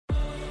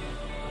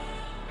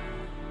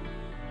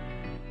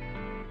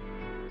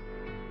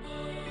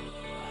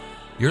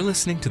You're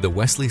listening to the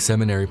Wesley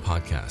Seminary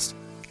Podcast.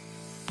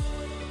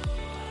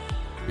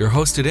 Your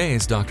host today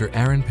is Dr.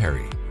 Aaron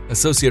Perry,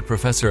 Associate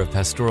Professor of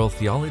Pastoral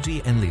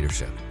Theology and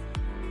Leadership.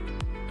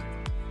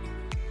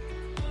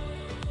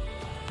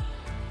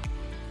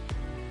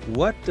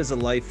 What does a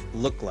life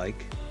look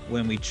like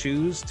when we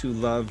choose to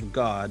love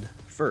God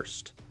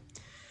first?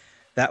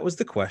 That was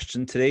the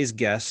question today's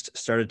guest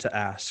started to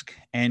ask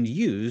and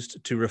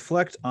used to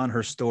reflect on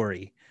her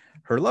story,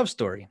 her love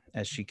story,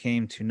 as she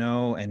came to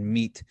know and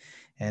meet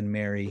and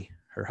marry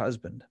her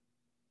husband.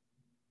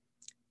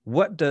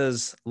 What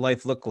does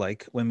life look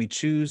like when we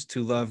choose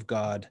to love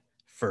God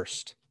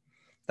first?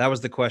 That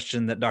was the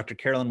question that Dr.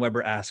 Carolyn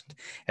Weber asked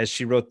as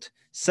she wrote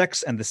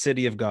Sex and the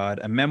City of God,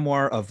 a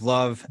memoir of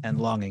love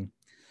and longing.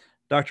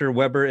 Dr.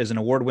 Weber is an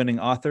award-winning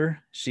author.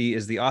 She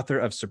is the author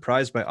of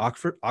Surprised by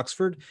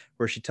Oxford,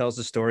 where she tells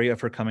the story of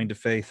her coming to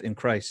faith in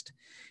Christ.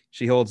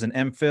 She holds an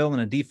MPhil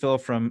and a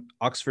DPhil from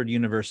Oxford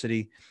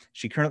University.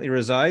 She currently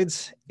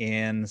resides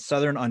in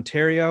Southern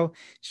Ontario.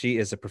 She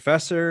is a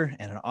professor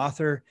and an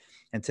author.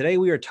 And today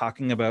we are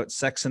talking about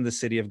Sex and the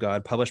City of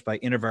God, published by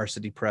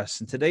InterVarsity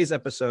Press. In today's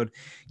episode,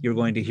 you're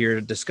going to hear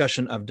a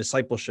discussion of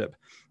discipleship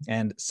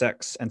and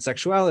sex and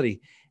sexuality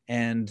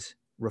and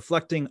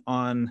reflecting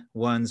on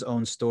one's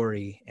own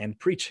story and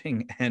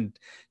preaching and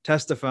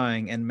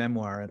testifying and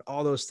memoir and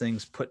all those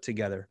things put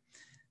together.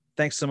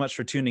 Thanks so much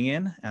for tuning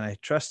in, and I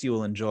trust you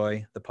will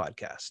enjoy the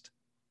podcast.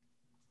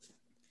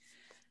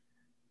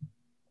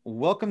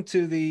 Welcome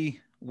to the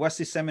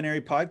Wesley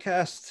Seminary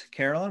Podcast,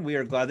 Carolyn. We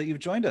are glad that you've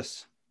joined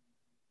us.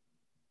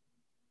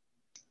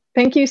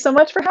 Thank you so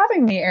much for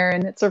having me,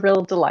 Aaron. It's a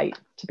real delight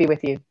to be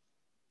with you.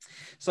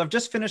 So I've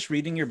just finished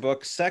reading your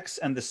book, Sex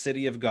and the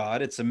City of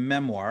God. It's a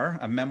memoir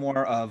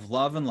of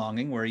love and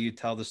longing, where you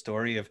tell the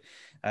story of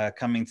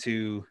coming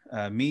to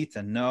meet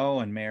and know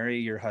and marry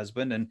your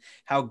husband, and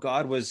how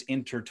God was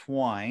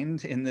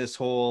intertwined in this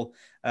whole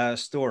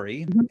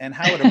story, and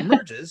how it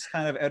emerges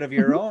kind of out of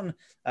your own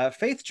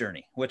faith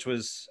journey, which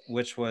was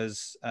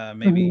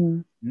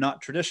maybe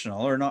not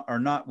traditional or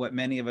not what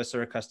many of us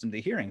are accustomed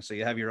to hearing. So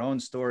you have your own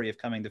story of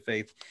coming to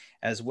faith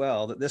as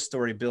well that this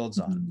story builds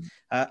on.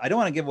 I don't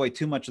want to give away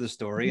too much of the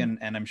story, and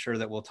I'm sure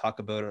that we'll talk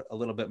about it a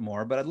little bit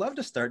more, but I'd love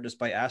to start just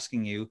by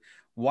asking you,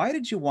 why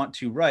did you want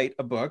to write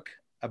a book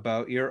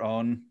about your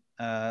own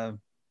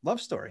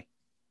love story?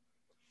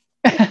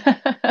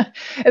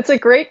 It's a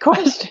great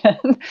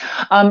question.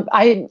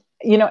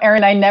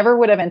 Aaron, I never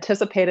would have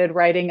anticipated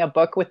writing a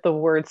book with the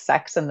word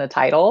sex in the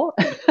title.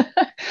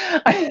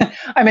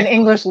 I'm an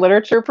English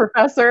literature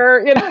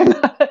professor.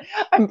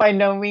 I'm by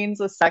no means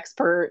a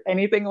sexpert,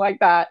 anything like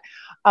that.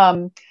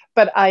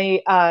 But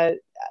after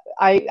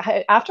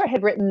I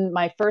had written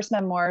my first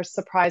memoir,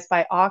 Surprised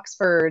by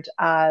Oxford,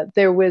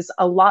 there was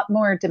a lot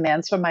more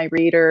demands from my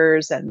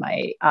readers and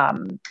my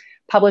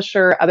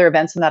publisher, other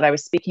events that I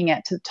was speaking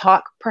at, to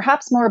talk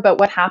perhaps more about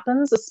what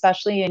happens,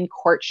 especially in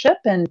courtship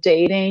and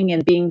dating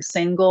and being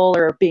single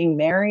or being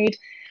married,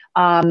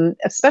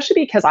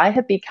 especially because I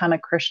had become a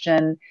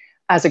Christian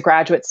as a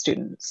graduate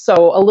student,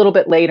 so a little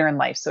bit later in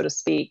life, so to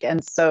speak.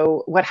 And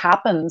so what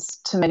happens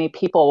to many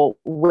people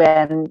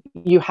when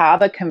you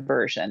have a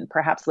conversion,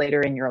 perhaps later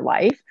in your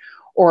life,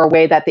 or a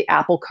way that the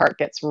apple cart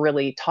gets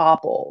really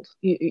toppled,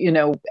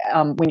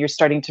 when you're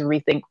starting to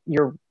rethink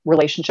your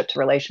relationship to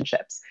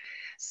relationships.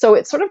 So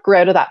it sort of grew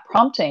out of that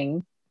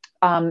prompting,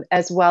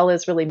 as well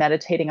as really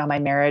meditating on my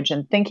marriage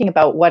and thinking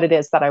about what it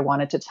is that I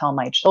wanted to tell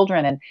my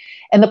children.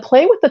 And the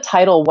play with the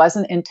title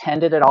wasn't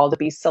intended at all to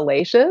be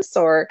salacious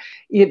or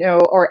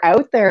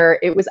out there.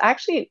 It was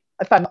actually,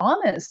 if I'm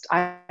honest,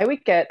 I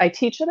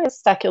teach at a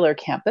secular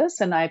campus,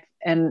 and I've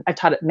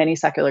taught at many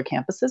secular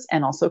campuses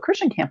and also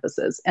Christian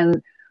campuses. And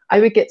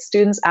I would get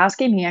students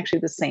asking me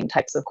actually the same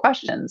types of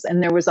questions.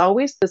 And there was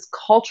always this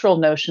cultural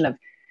notion of,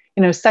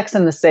 Sex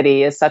and the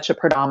City is such a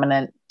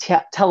predominant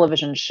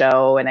television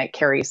show, and it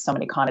carries so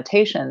many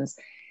connotations.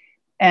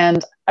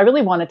 And I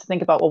really wanted to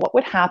think about, well, what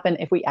would happen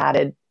if we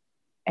added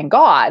and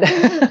God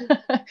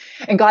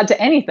and God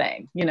to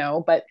anything,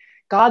 but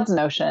God's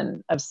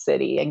notion of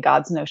city and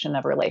God's notion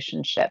of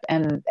relationship,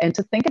 and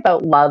to think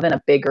about love in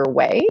a bigger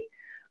way,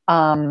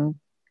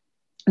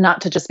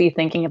 not to just be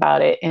thinking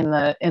about it in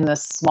the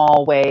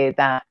small way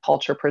that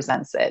culture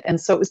presents it.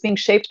 And so it was being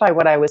shaped by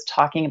what I was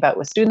talking about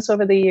with students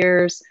over the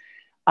years,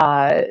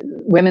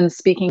 women's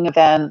speaking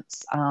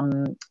events,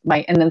 and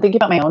then thinking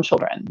about my own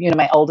children.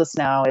 My eldest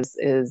now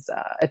is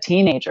a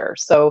teenager.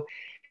 So,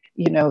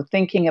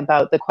 thinking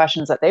about the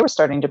questions that they were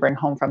starting to bring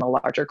home from a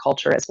larger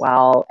culture as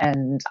well.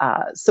 And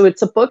so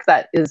it's a book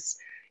that is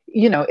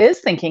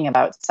thinking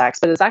about sex,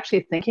 but is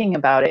actually thinking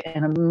about it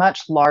in a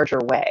much larger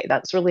way.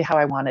 That's really how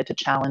I wanted to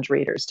challenge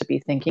readers to be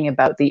thinking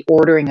about the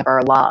ordering of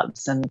our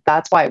loves. And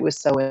that's why it was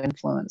so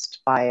influenced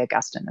by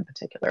Augustine in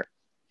particular.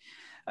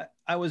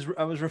 I was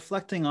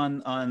reflecting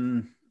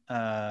on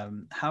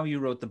how you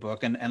wrote the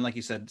book, and like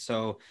you said,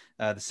 so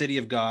the City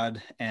of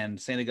God and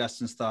St.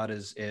 Augustine's thought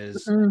is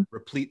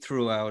replete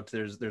throughout.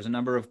 There's a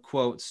number of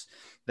quotes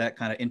that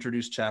kind of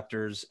introduce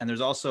chapters, and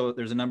there's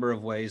a number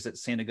of ways that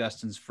St.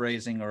 Augustine's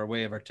phrasing or a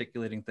way of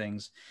articulating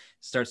things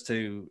starts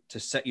to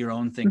set your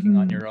own thinking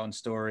on your own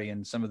story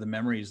and some of the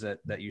memories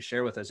that you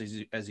share with us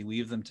as you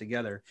weave them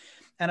together.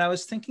 And I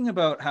was thinking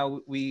about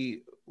how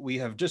we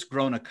have just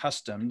grown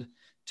accustomed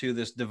to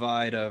this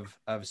divide of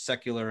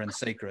secular and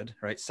sacred,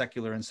 right?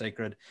 Secular and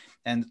sacred.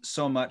 And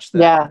so much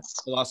that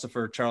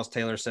philosopher Charles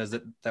Taylor says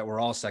that we're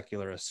all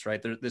secularists,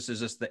 right? This is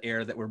just the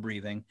air that we're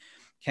breathing.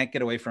 Can't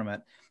get away from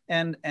it.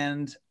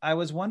 And I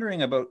was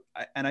wondering about,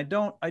 and I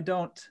don't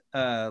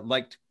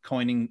like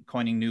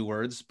coining new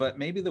words, but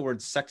maybe the word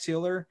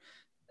sexular,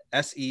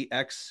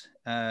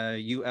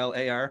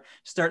 SEXULAR,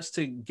 starts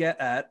to get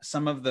at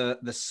some of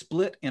the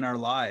split in our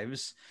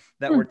lives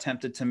that we're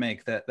tempted to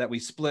make, that we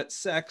split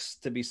sex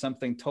to be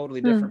something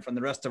totally different from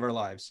the rest of our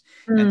lives.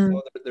 And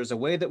so there's a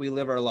way that we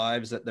live our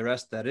lives that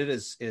it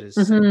is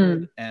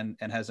sacred and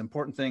has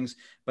important things,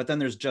 but then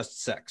there's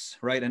just sex,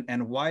 right?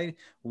 And why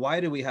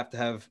do we have to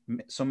have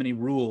so many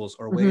rules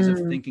or ways of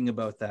thinking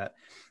about that?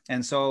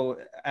 And so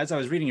as I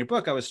was reading your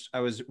book, I was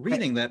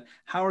reading that,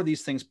 how are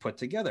these things put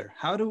together?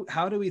 How do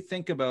we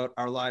think about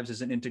our lives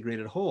as an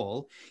integrated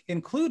whole,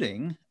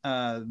 including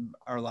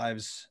our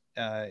lives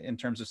in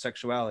terms of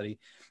sexuality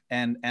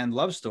and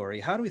love story?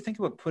 How do we think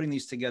about putting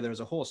these together as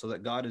a whole so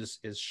that God is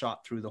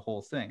shot through the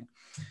whole thing?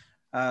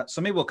 So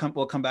maybe we'll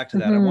come back to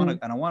that. I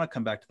want to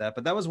come back to that,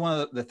 but that was one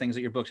of the things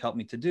that your book helped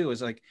me to do,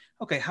 is like,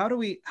 okay, how do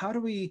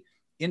we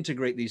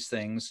integrate these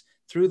things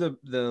through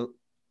the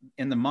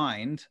in the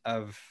mind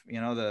of,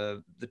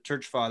 the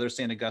church father,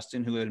 St.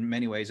 Augustine, who in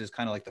many ways is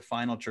kind of like the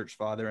final church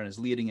father and is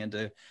leading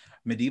into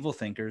medieval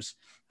thinkers.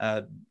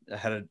 I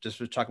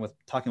was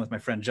talking with my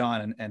friend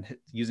John and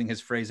using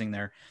his phrasing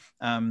there.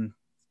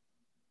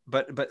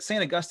 But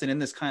St. Augustine in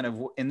this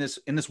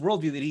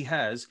worldview that he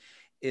has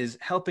is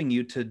helping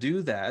you to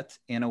do that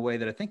in a way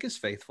that I think is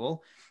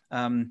faithful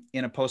in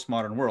a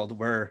postmodern world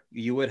where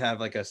you would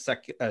have like a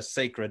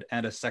sacred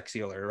and a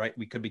secular, right?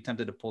 We could be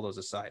tempted to pull those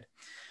aside.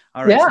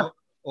 All right. Yeah. So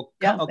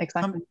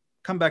Exactly.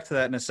 Come back to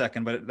that in a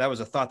second, but that was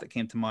a thought that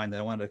came to mind that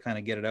I wanted to kind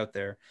of get it out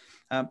there.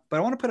 But I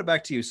want to put it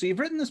back to you. So you've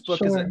written this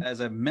book as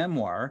a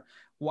memoir.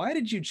 Why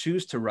did you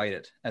choose to write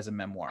it as a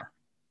memoir?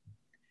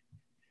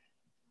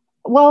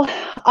 Well,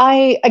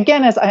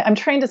 I'm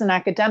trained as an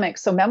academic,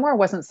 so memoir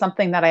wasn't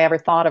something that I ever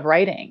thought of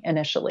writing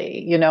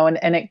initially,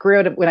 and it grew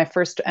out when I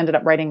first ended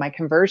up writing my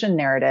conversion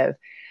narrative.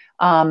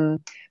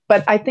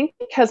 But I think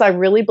because I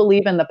really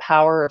believe in the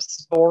power of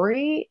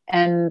story,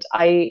 and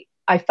I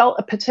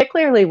felt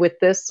particularly with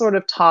this sort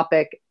of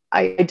topic,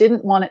 I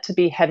didn't want it to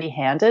be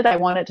heavy-handed. I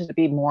wanted it to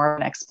be more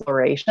of an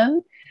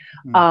exploration.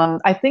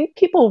 I think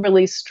people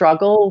really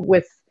struggle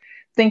with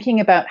thinking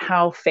about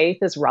how faith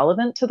is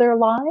relevant to their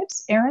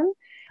lives, Aaron.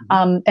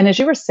 And as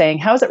you were saying,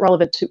 how is it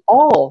relevant to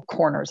all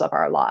corners of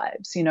our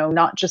lives,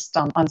 not just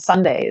on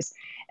Sundays?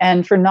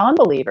 And for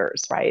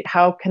non-believers, right,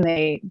 how can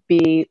they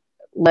be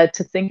led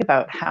to think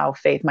about how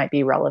faith might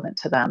be relevant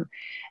to them?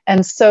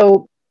 And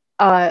so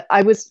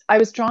I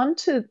was drawn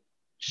to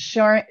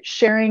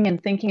sharing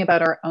and thinking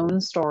about our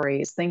own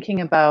stories, thinking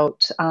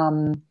about,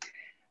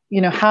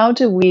 how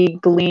do we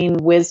glean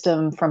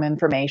wisdom from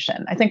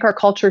information? I think our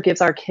culture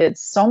gives our kids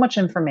so much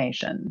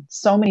information,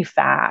 so many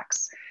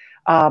facts,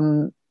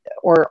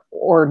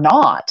 or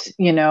not,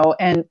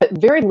 but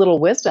very little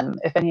wisdom,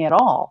 if any at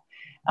all.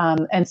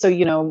 And so,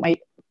 my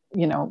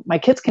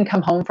kids can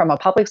come home from a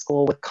public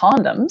school with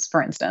condoms,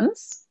 for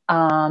instance,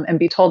 and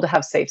be told to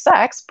have safe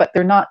sex, but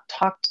they're not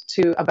talked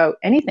to about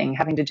anything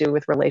having to do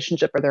with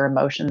relationship or their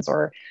emotions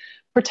or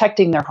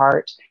protecting their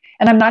heart.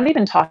 And I'm not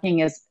even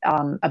talking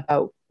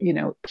about,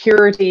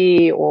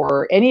 purity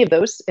or any of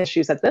those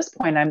issues at this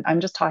point. I'm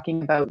just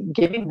talking about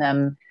giving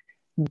them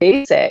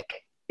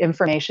basic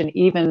information,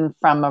 even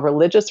from a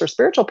religious or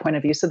spiritual point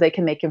of view, so they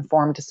can make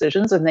informed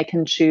decisions and they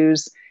can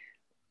choose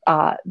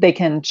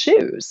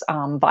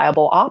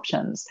viable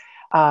options.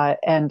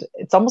 And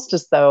it's almost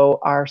as though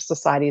our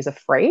society is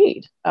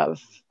afraid of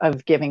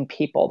giving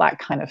people that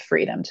kind of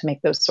freedom to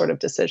make those sort of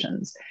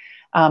decisions.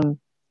 And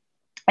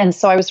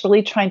so I was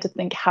really trying to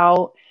think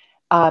how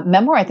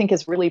memoir, I think,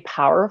 is really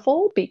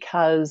powerful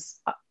because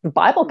the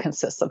Bible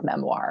consists of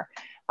memoir.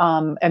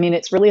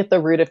 It's really at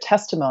the root of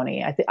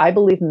testimony. I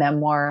believe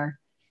memoir,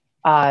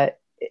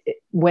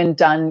 when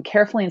done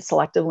carefully and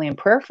selectively and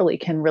prayerfully,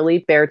 can really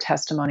bear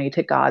testimony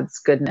to God's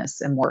goodness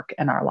and work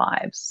in our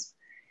lives.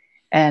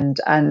 And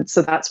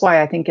so that's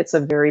why I think it's a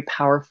very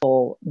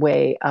powerful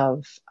way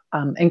of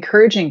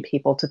encouraging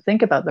people to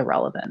think about the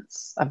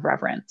relevance of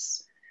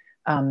reverence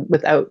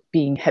without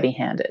being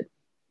heavy-handed.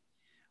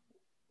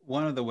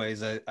 One of the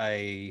ways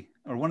I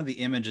or one of the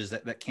images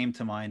that came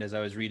to mind as I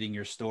was reading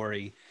your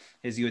story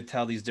is you would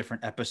tell these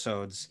different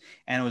episodes,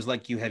 and it was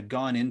like you had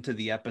gone into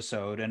the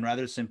episode, and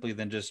rather simply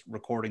than just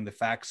recording the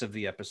facts of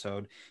the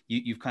episode,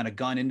 you've kind of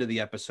gone into the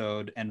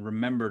episode and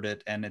remembered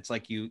it. And it's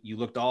like you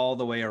looked all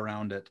the way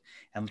around it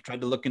and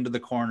tried to look into the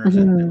corners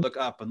and look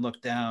up and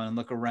look down and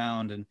look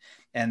around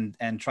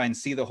and try and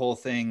see the whole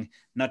thing,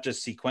 not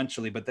just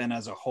sequentially, but then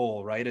as a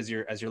whole, right? As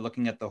you're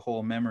looking at the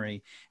whole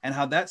memory, and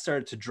how that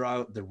started to draw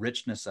out the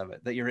richness of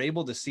it, that you're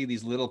able to see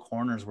these little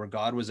corners where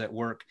God was at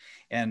work.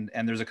 And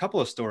there's a couple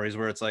of stories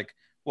where it's like,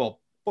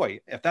 well,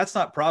 boy, if that's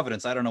not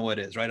providence, I don't know what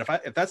is, right?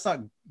 If that's not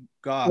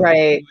God,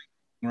 right,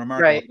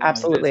 remarkable, right,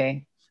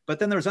 absolutely. But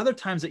then there's other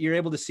times that you're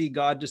able to see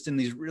God just in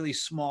these really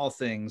small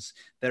things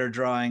that are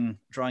drawing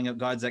out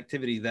God's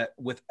activity, that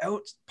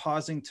without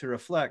pausing to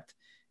reflect,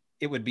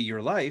 it would be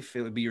your life,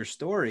 it would be your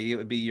story, it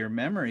would be your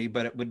memory,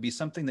 but it would be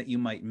something that you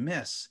might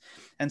miss.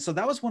 And so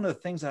that was one of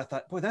the things that I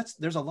thought, boy,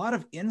 there's a lot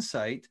of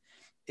insight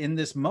in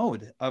this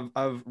mode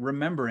of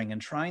remembering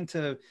and trying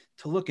to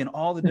look in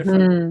all the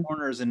different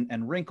corners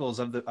and wrinkles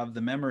of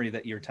the memory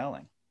that you're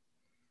telling.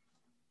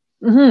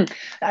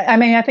 I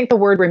mean, I think the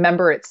word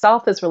remember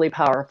itself is really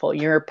powerful.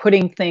 You're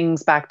putting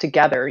things back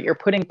together. You're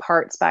putting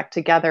parts back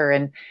together.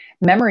 And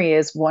memory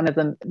is one of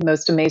the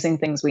most amazing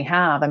things we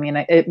have. I mean,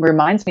 it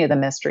reminds me of the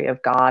mystery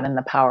of God and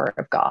the power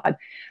of God.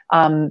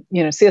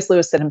 C.S.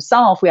 Lewis said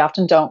himself, we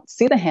often don't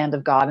see the hand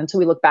of God until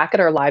we look back at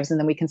our lives, and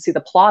then we can see the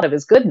plot of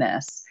his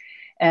goodness.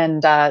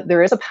 And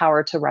there is a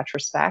power to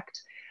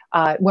retrospect.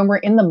 When we're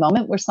in the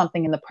moment with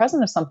something, in the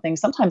present of something,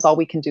 sometimes all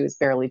we can do is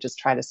barely just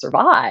try to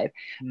survive.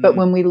 But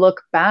when we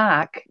look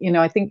back,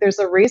 I think there's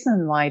a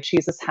reason why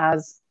Jesus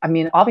has,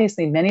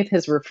 obviously many of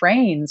his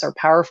refrains are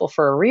powerful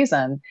for a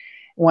reason.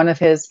 One of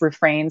his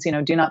refrains,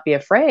 do not be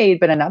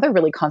afraid. But another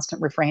really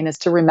constant refrain is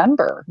to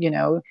remember,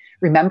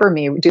 remember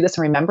me, do this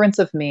in remembrance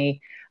of me.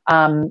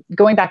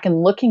 Going back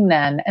and looking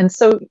then. And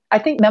so I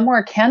think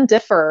memoir can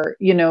differ,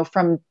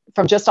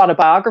 from just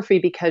autobiography,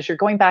 because you're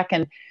going back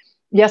and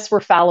yes,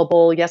 we're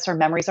fallible. Yes, our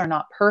memories are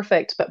not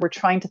perfect, but we're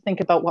trying to think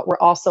about what we're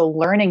also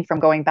learning from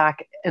going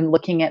back and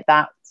looking at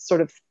that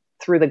sort of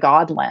through the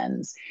God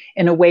lens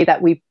in a way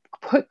that we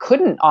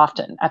couldn't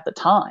often at the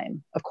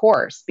time, of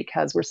course,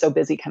 because we're so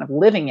busy kind of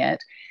living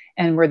it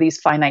and we're these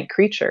finite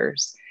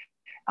creatures.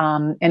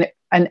 And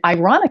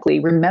ironically,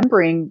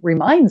 remembering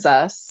reminds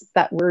us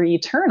that we're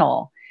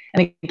eternal.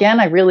 And again,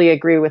 I really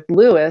agree with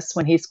Lewis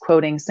when he's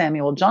quoting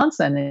Samuel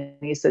Johnson, and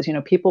he says,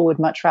 people would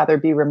much rather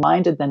be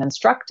reminded than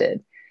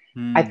instructed.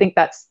 I think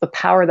that's the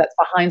power that's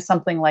behind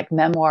something like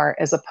memoir,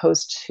 as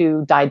opposed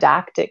to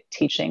didactic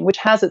teaching, which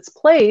has its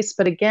place,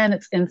 but again,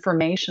 it's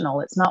informational.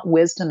 It's not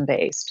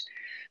wisdom-based.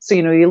 So,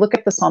 you look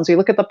at the Psalms, you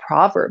look at the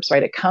Proverbs,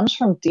 right? It comes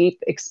from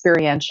deep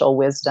experiential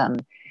wisdom,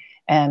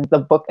 and the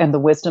book and the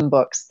wisdom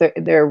books,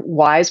 they're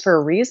wise for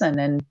a reason.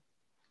 And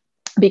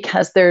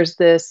because there's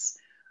this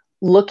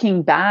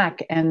looking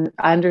back and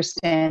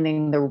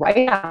understanding the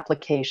right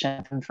application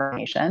of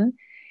information,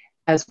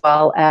 as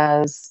well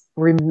as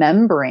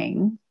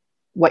remembering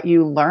what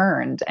you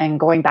learned and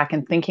going back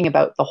and thinking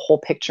about the whole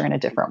picture in a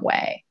different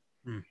way.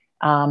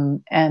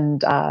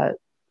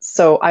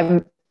 So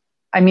I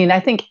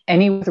think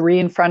any 3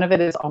 in front of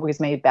it is always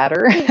made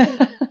better,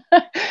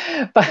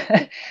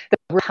 but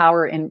the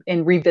power in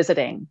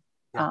revisiting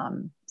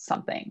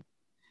something.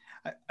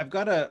 I've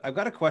got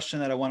a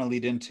question that I want to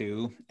lead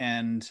into,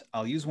 and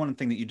I'll use one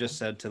thing that you just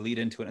said to lead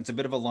into it. It's a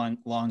bit of a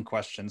long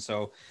question,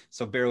 so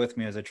bear with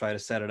me as I try to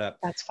set it up.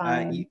 That's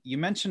fine. You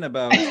mentioned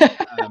about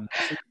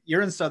so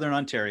you're in Southern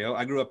Ontario.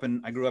 I grew up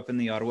in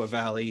the Ottawa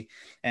Valley,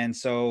 and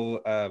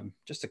so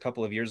just a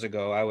couple of years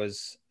ago, I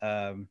was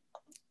I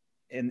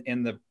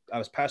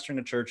was pastoring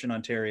a church in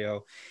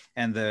Ontario,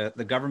 and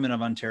the government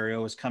of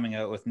Ontario was coming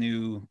out with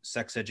new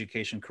sex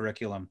education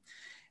curriculum.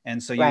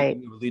 And so you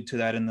allude to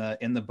that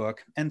in the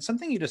book. And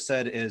something you just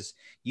said is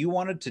you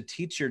wanted to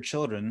teach your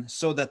children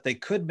so that they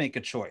could make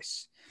a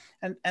choice.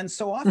 And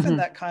so often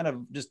that kind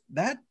of just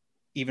that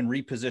even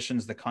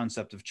repositions the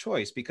concept of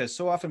choice, because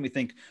so often we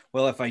think,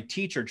 well, if I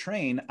teach or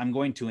train, I'm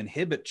going to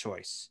inhibit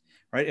choice,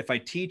 right? If I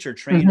teach or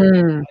train or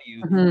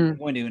value, I'm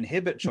going to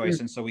inhibit choice.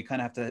 And so we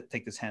kind of have to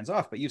take this hands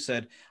off. But you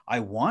said,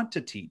 I want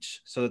to teach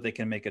so that they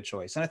can make a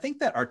choice. And I think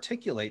that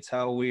articulates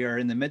how we are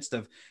in the midst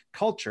of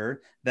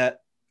culture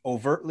that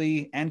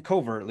overtly and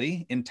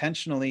covertly,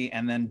 intentionally,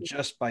 and then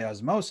just by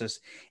osmosis,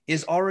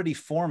 is already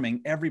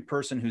forming every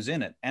person who's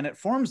in it. And it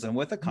forms them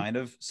with a kind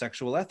of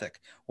sexual ethic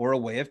or a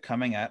way of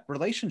coming at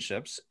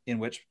relationships in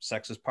which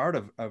sex is part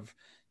of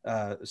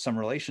some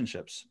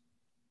relationships.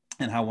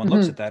 And how one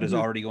looks at that is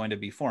already going to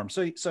be formed.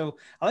 So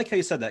I like how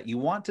you said that. You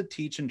want to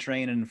teach and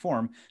train and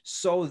inform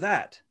so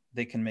that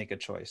they can make a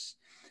choice.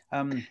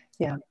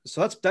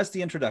 So that's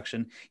the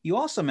introduction. You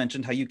also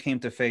mentioned how you came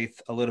to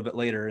faith a little bit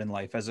later in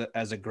life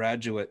as a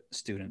graduate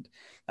student.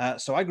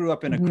 So I grew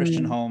up in a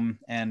Christian home,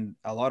 and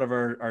a lot of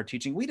our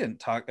teaching, we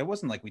didn't talk. It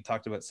wasn't like we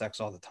talked about sex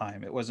all the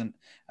time. It wasn't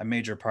a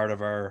major part of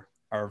our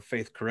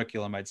faith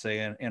curriculum, I'd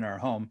say, in our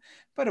home,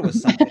 but it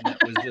was something that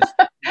was just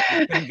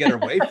we couldn't get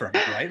away from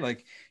it, right?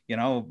 Like, you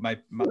know,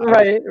 right.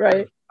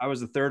 I was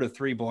the third of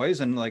three boys,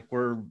 and like,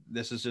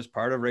 this is just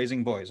part of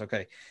raising boys.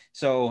 Okay.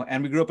 So,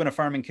 and we grew up in a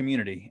farming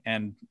community,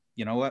 and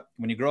you know what,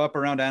 when you grow up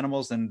around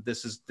animals, then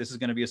this is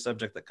going to be a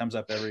subject that comes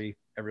up every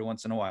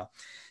once in a while.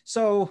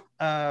 So,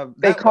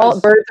 they call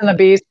it birds and the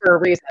bees for a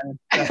reason.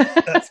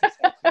 That's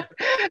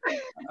exactly.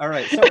 All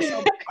right.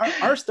 So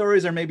our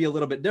stories are maybe a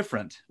little bit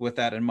different with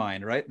that in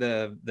mind, right?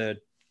 The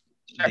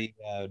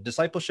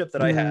discipleship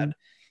that I had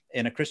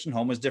in a Christian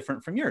home was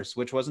different from yours,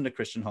 which wasn't a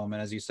Christian home.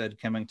 And as you said,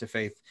 coming to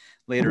faith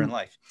later in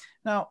life.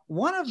 Now,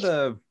 one of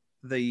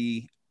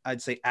the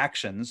I'd say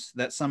actions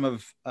that some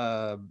of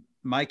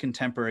my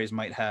contemporaries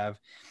might have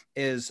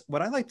is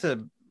what I like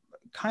to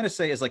kind of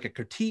say is like a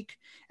critique.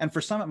 And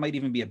for some, it might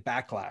even be a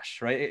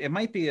backlash, right? It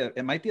might be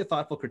a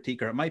thoughtful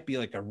critique, or it might be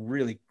like a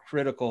really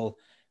critical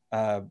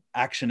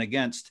action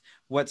against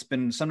what's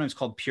been sometimes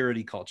called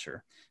purity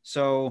culture.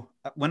 So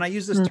when I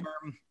use this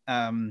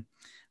term,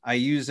 I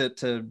use it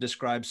to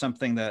describe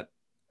something that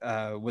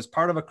was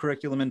part of a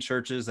curriculum in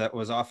churches that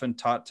was often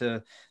taught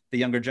to the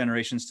younger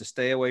generations to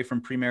stay away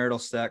from premarital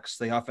sex.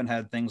 They often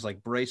had things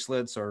like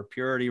bracelets or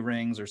purity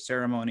rings or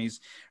ceremonies.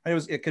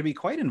 It could be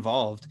quite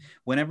involved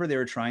whenever they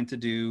were trying to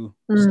do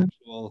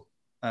sexual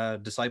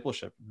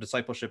discipleship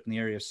in the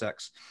area of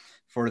sex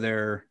for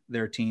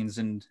their teens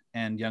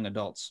and young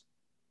adults.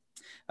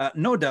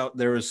 No doubt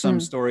there was some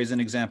stories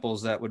and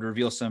examples that would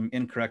reveal some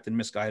incorrect and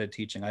misguided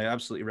teaching. I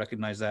absolutely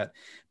recognize that.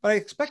 But I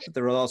expect that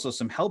there were also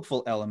some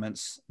helpful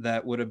elements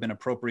that would have been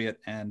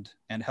appropriate and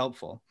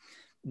helpful.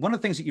 One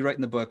of the things that you write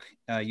in the book,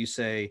 you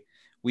say,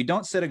 we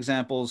don't set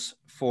examples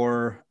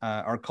for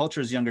our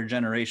culture's younger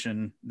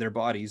generation, their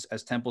bodies,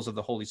 as temples of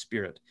the Holy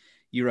Spirit.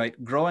 You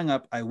write, growing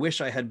up, I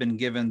wish I had been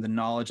given the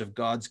knowledge of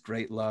God's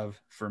great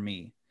love for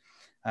me.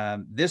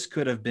 This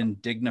could have been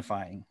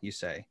dignifying, you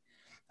say.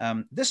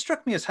 This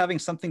struck me as having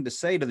something to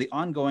say to the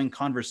ongoing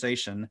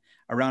conversation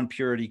around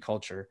purity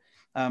culture,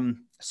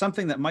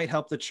 something that might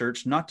help the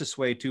church not to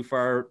sway too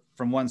far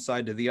from one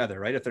side to the other,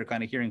 right? If they're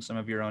kind of hearing some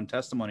of your own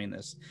testimony in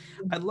this.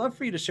 I'd love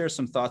for you to share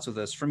some thoughts with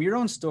us from your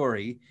own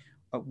story.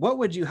 What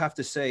would you have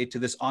to say to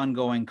this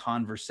ongoing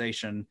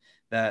conversation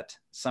that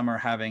some are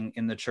having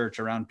in the church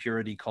around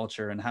purity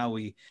culture and how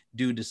we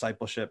do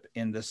discipleship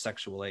in this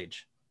sexual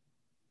age?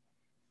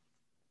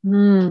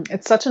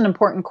 It's such an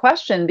important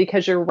question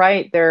because you're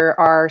right. There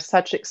are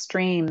such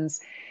extremes.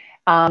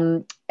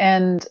 And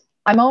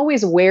I'm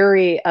always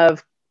wary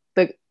of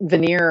the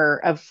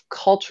veneer of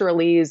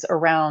culturalese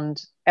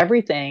around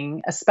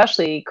everything,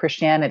 especially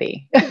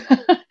Christianity.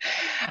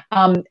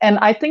 And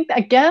I think,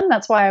 again,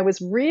 that's why I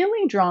was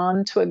really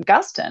drawn to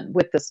Augustine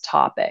with this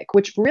topic,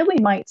 which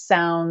really might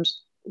sound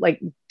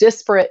like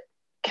disparate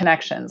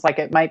connections. Like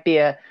it might be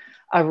a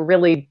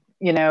really,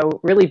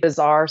 really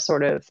bizarre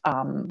sort of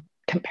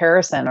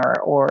comparison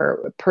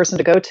or person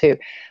to go to.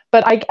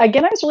 But I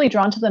was really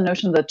drawn to the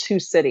notion of the two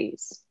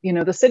cities,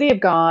 the city of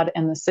God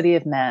and the city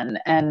of men,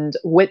 and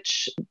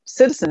which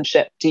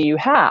citizenship do you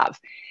have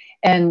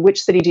and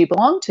which city do you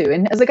belong to?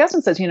 And as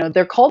Augustine says,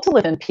 they're called to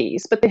live in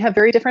peace, but they have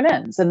very different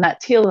ends. And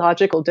that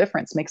theological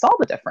difference makes all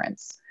the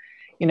difference,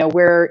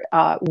 where,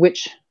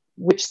 which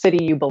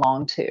city you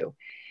belong to.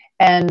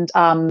 And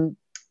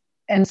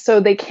so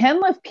they can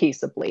live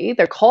peaceably.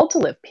 They're called to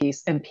live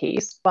in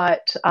peace,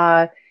 but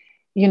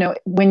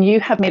when you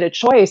have made a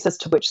choice as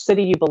to which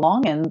city you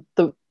belong in,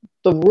 the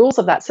rules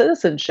of that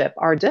citizenship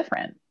are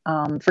different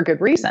for good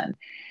reason.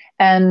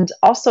 And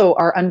also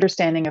our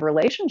understanding of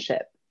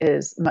relationship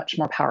is much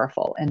more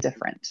powerful and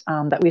different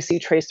that we see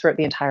traced throughout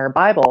the entire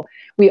Bible.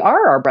 We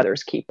are our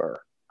brother's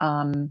keeper.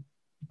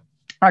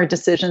 Our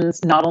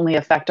decisions not only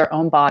affect our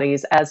own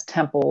bodies as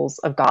temples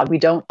of God, we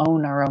don't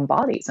own our own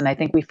bodies. And I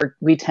think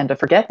we tend to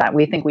forget that.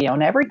 We think we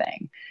own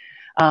everything.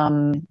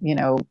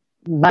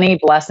 Money,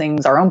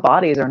 blessings, our own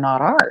bodies are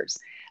not ours.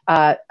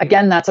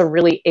 Again, that's a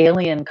really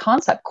alien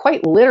concept,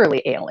 quite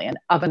literally alien,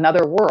 of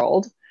another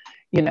world,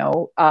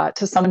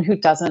 to someone who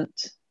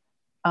doesn't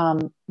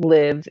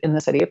live in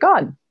the city of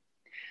God.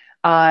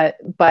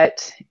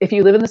 But if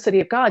you live in the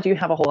city of God, you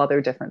have a whole other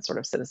different sort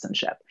of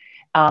citizenship.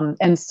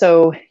 And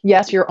so,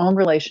 yes, your own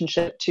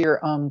relationship to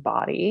your own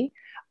body,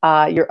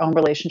 your own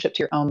relationship to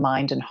your own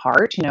mind and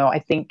heart. I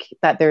think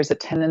that there's a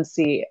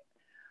tendency.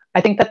 I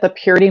think that the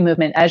purity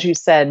movement, as you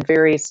said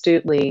very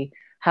astutely,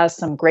 has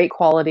some great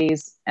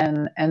qualities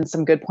and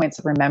some good points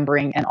of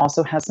remembering, and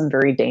also has some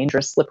very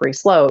dangerous, slippery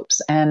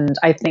slopes. And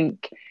I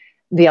think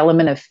the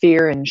element of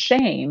fear and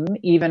shame,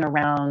 even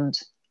around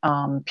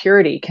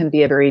purity, can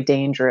be a very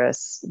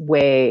dangerous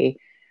way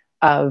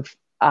of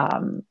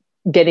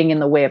getting in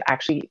the way of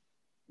actually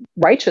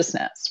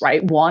righteousness,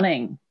 right?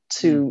 Wanting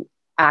to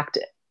act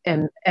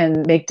and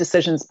make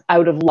decisions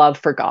out of love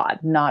for God,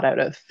 not out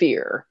of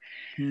fear.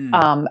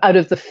 Out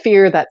of the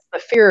fear, that's the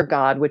fear of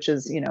God, which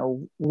is,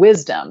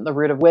 wisdom, the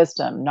root of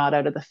wisdom, not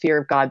out of the fear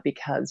of God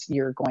because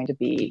you're going to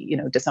be,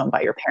 disowned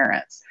by your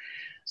parents.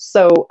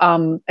 So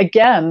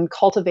again,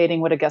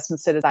 cultivating what Augustine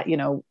said is that,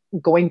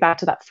 going back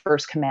to that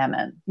first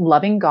commandment,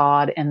 loving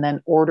God and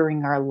then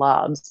ordering our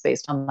loves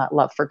based on that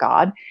love for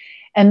God.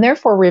 And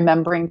therefore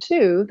remembering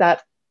too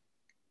that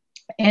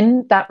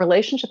in that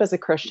relationship as a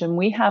Christian,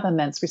 we have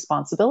immense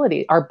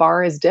responsibility. Our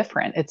bar is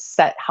different. It's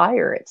set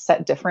higher. It's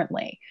set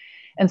differently.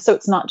 And so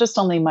it's not just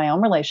only my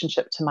own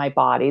relationship to my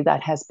body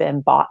that has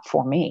been bought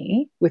for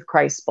me with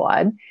Christ's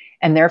blood.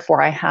 And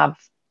therefore I have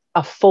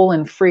a full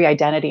and free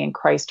identity in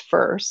Christ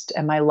first.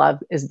 And my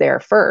love is there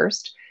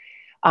first.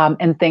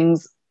 And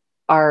things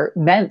are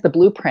meant, the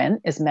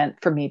blueprint is meant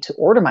for me to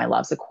order my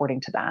loves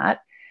according to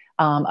that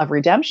of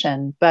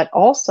redemption, but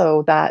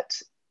also that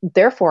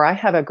therefore I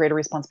have a greater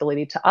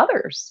responsibility to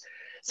others.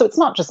 So it's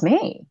not just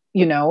me,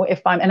 and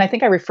I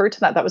think I referred to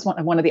that. That was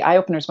one of the eye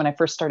openers when I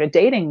first started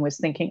dating, was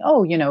thinking,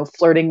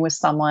 flirting with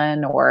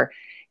someone, or,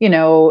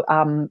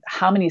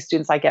 how many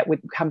students I get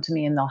would come to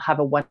me and they'll have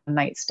a one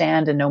night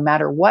stand. And no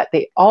matter what,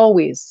 they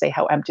always say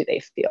how empty they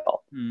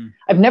feel.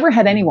 I've never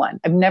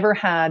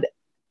had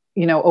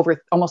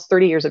over almost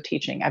 30 years of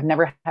teaching, I've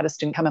never had a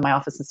student come in my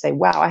office and say,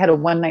 wow, I had a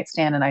one night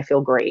stand and I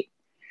feel great.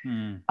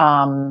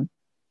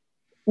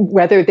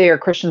 Whether they are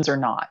Christians or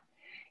not.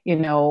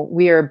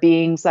 We are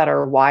beings that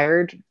are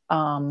wired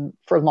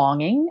for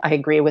longing. I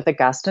agree with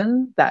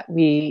Augustine that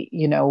we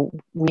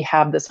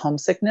have this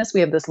homesickness.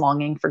 We have this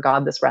longing for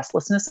God, this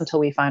restlessness until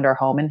we find our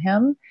home in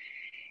him.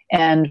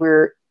 And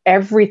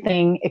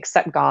everything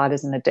except God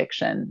is an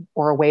addiction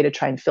or a way to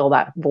try and fill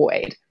that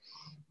void.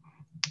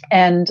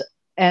 And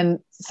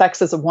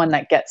sex is one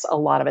that gets a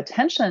lot of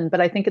attention,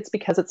 but I think it's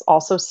because it's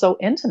also so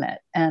intimate,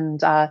 and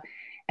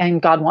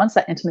God wants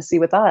that intimacy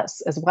with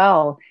us as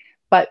well.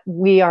 But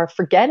we are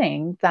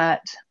forgetting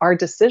that our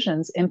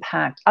decisions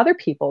impact other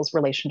people's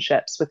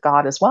relationships with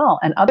God as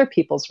well, and other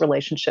people's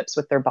relationships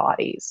with their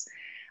bodies.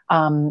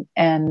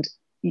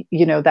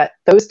 That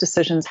those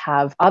decisions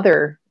have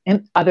other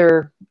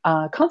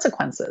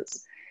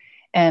consequences.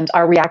 And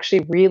are we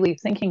actually really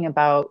thinking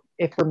about,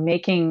 if we're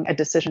making a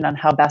decision on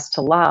how best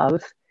to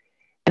love?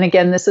 And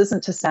again, this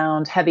isn't to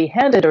sound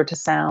heavy-handed or to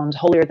sound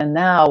holier than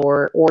thou,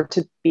 or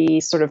to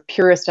be sort of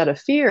purist out of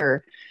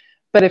fear.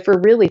 But if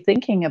we're really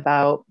thinking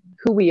about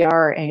who we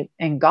are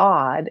in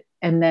God,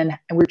 and then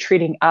we're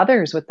treating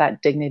others with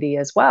that dignity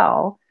as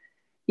well,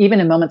 even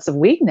in moments of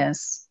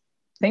weakness,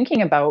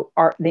 thinking about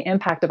the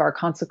impact of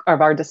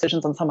our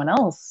decisions on someone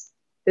else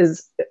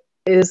is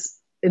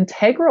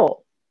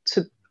integral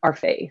to our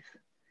faith.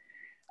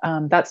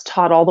 That's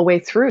taught all the way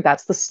through.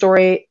 That's the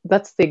story.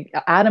 That's the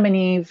Adam and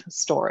Eve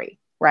story,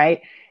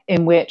 right?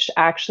 In which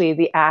actually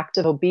the act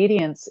of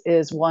obedience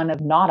is one of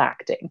not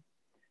acting.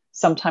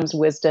 Sometimes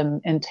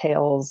wisdom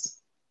entails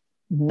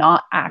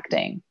not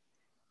acting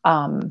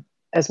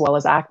as well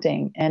as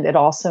acting. And it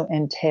also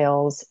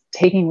entails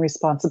taking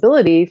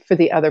responsibility for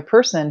the other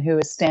person who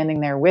is standing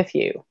there with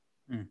you.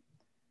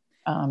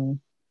 I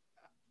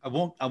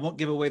won't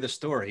give away the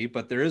story,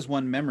 but there is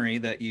one memory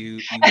that you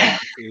went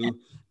to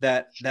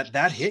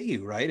that hit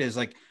you, right? Is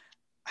like,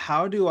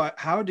 how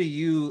do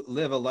you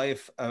live a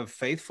life of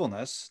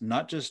faithfulness,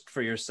 not just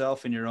for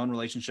yourself and your own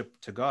relationship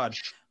to God,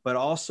 but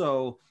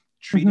also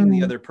treating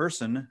the other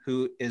person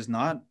who does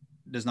not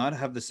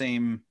have the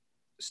same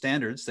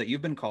standards that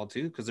you've been called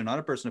to, because they're not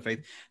a person of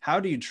faith. How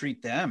do you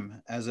treat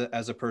them as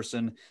a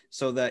person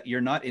so that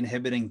you're not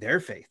inhibiting their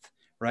faith,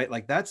 right?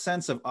 Like that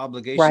sense of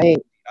obligation to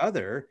the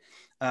other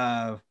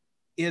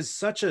is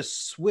such a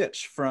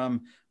switch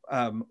from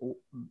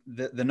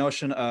the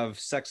notion of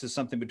sex is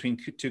something between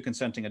two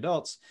consenting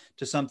adults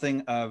to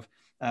something of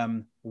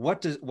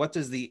what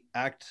does the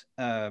act,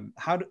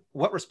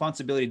 what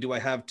responsibility do I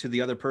have to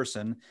the other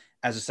person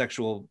as a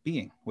sexual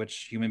being,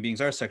 which human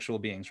beings are sexual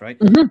beings, right?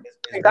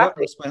 Exactly. What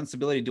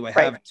responsibility do I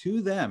have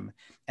to them?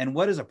 And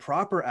what is a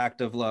proper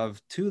act of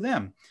love to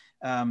them?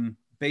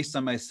 Based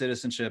on my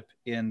citizenship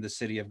in the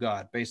city of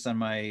God, based on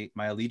my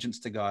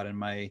allegiance to God and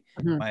my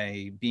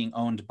being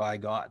owned by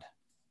God.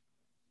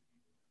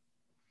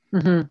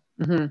 And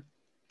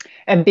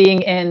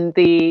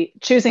being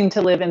choosing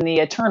to live in the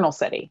eternal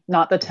city,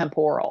 not the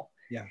temporal.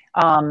 Yeah.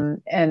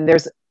 And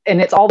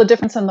it's all the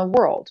difference in the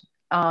world.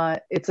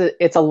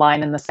 It's a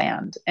line in the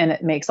sand, and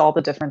it makes all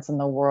the difference in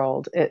the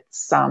world.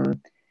 It's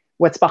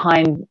what's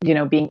behind,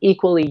 being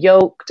equally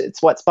yoked.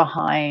 It's what's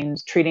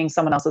behind treating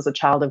someone else as a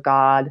child of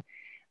God.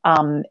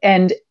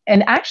 And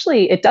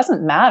actually, it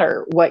doesn't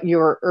matter what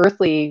your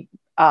earthly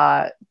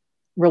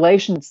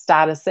relationship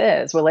status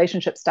is.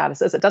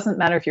 It doesn't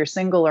matter if you're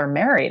single or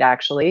married.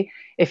 Actually,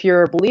 if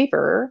you're a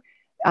believer,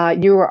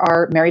 you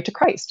are married to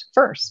Christ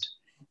first.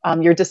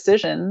 All your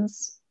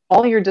decisions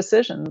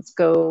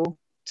go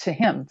to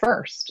Him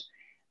first.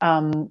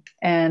 And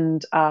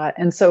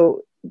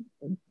so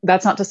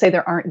that's not to say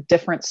there aren't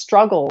different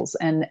struggles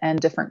and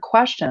different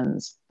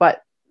questions,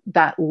 but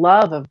that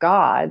love of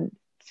God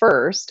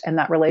first and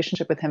that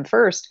relationship with Him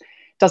first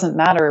doesn't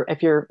matter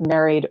if you're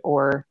married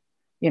or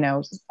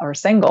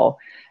single.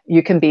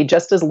 You can be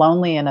just as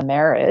lonely in a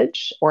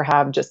marriage or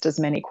have just as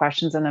many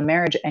questions in a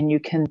marriage, and you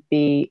can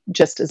be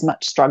just as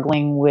much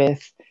struggling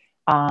with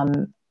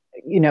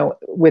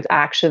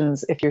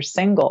actions if you're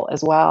single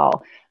as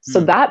well. So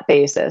that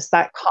basis,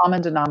 that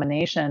common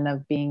denomination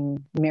of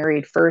being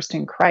married first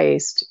in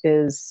Christ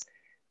is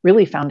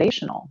really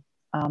foundational.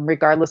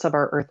 regardless of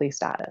our earthly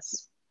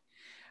status.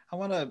 I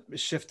want to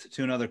shift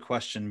to another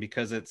question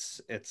because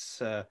it's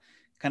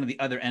kind of the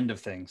other end of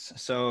things.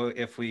 So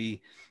if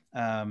we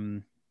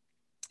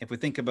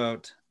think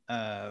about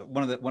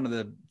one of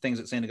the things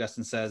that St.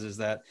 Augustine says is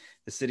that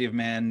the city of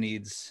man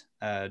needs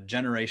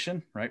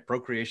generation, right?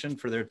 Procreation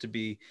for there to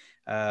be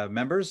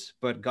members,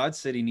 but God's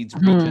city needs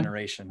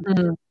regeneration.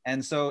 Mm-hmm.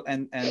 And so,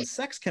 and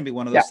sex can be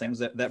one of those things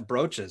that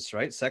broaches,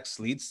 right? Sex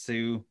leads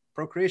to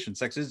procreation.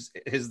 Sex is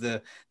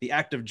the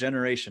act of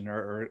generation,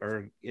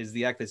 or is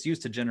the act that's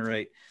used to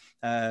generate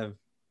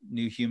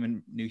new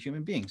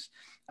human beings.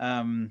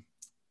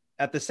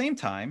 At the same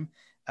time,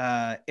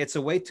 it's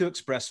a way to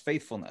express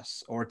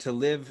faithfulness, or to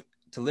live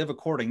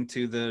according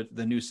to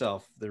the new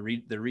self, the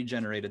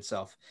regenerated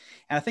self.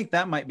 And I think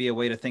that might be a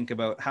way to think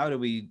about how do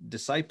we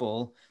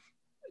disciple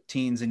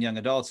teens and young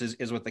adults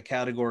is with the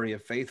category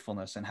of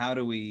faithfulness, and how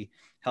do we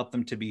help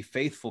them to be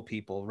faithful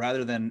people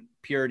rather than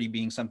purity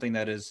being something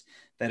that is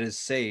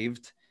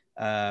saved.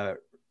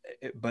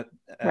 But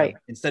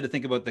instead of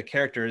think about the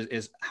character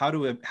is how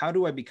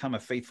do I become a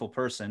faithful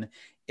person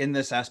in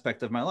this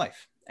aspect of my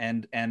life,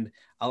 and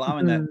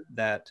allowing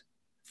that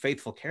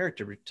faithful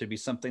character to be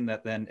something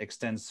that then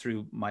extends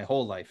through my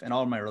whole life and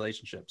all of my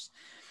relationships.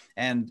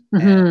 And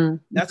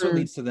that's what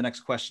leads to the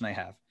next question I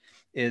have,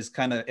 is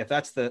kind of, if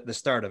that's the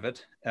start of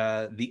it,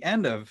 the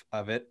end of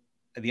it,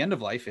 the end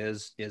of life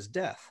is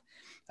death.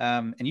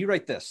 And you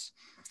write this: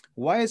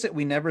 why is it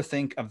we never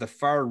think of the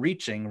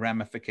far-reaching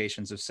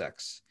ramifications of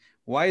sex?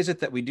 Why is it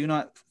that we do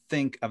not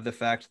think of the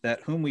fact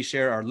that whom we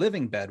share our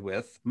living bed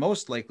with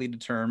most likely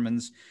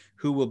determines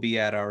who will be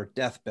at our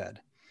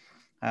deathbed?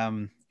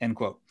 End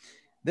quote.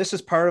 This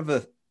is part of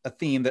a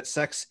theme that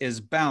sex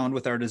is bound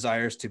with our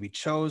desires to be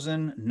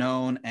chosen,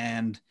 known,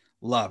 and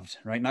loved,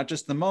 right? Not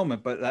just the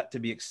moment, but that to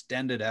be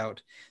extended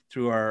out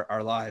through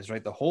our lives,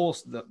 right? The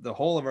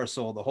whole of our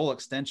soul, the whole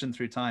extension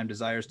through time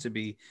desires to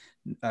be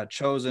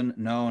chosen,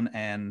 known,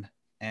 and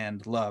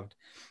loved.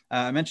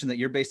 I mentioned that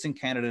you're based in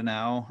Canada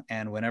now,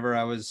 and whenever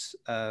I was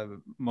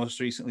most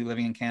recently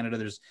living in Canada,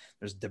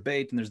 there's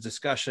debate and there's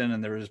discussion,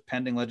 and there is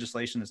pending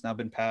legislation that's now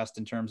been passed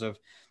in terms of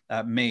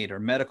MAID, or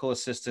medical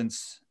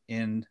assistance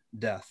in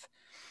death.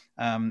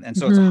 And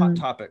so it's a hot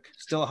topic,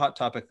 still a hot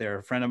topic there.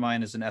 A friend of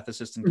mine is an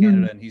ethicist in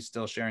Canada, and he's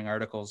still sharing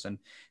articles and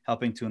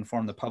helping to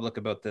inform the public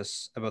about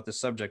this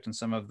subject and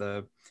some of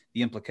the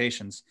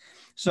implications.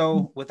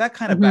 So with that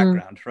kind of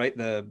background, right,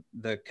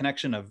 the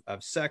connection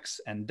of sex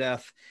and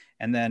death,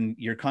 and then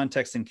your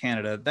context in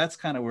Canada, that's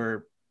kind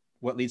of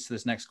what leads to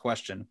this next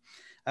question.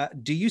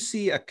 Do you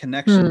see a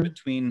connection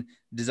between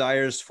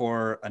desires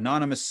for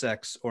anonymous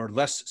sex, or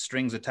less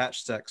strings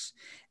attached sex,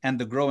 and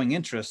the growing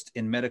interest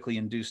in medically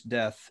induced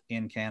death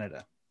in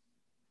Canada?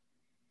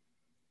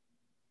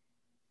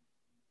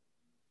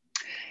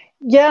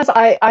 Yes,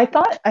 I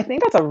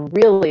think that's a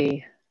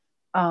really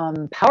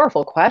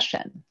powerful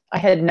question. I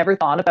had never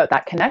thought about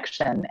that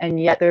connection,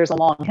 and yet there's a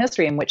long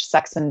history in which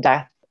sex and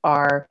death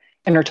are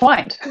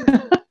intertwined.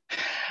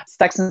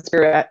 Sex and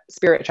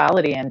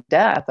spirituality and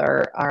death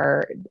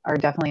are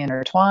definitely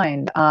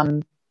intertwined.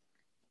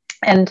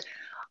 And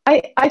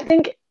I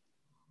think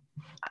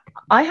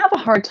I have a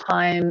hard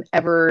time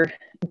ever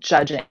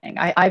judging.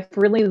 I've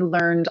really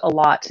learned a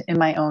lot in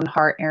my own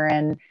heart,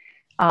 Aaron,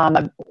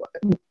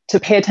 to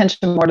pay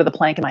attention more to the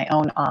plank in my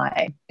own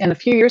eye. And a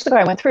few years ago,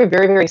 I went through a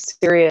very, very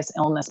serious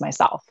illness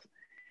myself.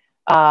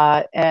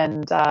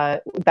 And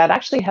that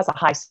actually has a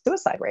high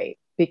suicide rate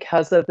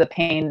because of the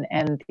pain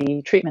and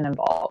the treatment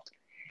involved.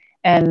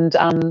 And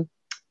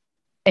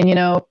you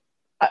know,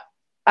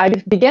 I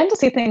began to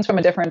see things from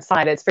a different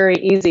side. It's very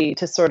easy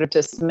to sort of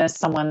dismiss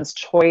someone's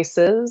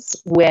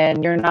choices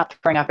when you're not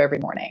throwing up every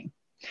morning,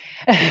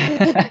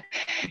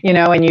 you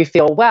know, and you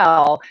feel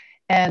well.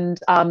 And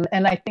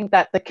I think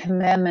that the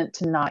commandment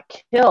to not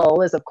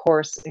kill is, of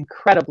course,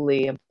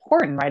 incredibly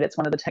important, right? It's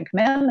one of the 10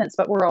 commandments,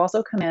 but we're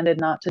also commanded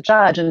not to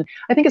judge. And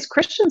I think as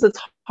Christians, it's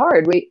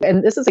hard.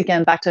 And this is,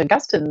 again, back to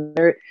Augustine,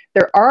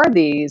 there are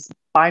these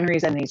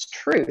binaries and these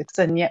truths,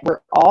 and yet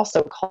we're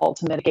also called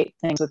to mitigate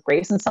things with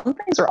grace. And some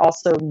things are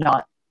also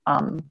not,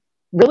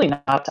 really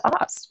not to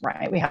us,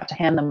 right? We have to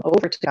hand them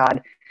over to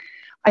God.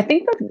 I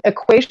think the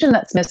equation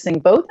that's missing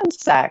both in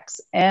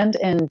sex and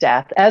in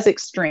death as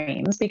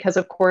extremes, because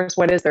of course,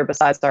 what is there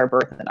besides our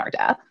birth and our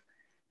death?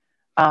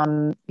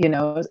 You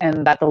know,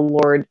 and that the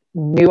Lord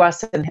knew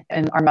us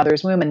in our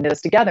mother's womb and knit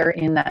us together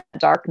in that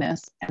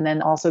darkness, and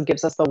then also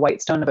gives us the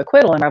white stone of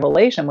acquittal in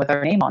Revelation with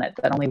our name on it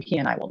that only He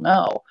and I will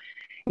know.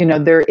 You know,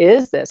 there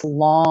is this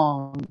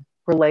long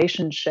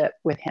relationship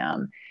with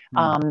Him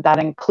that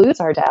includes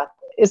our death.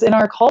 Is in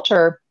our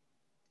culture,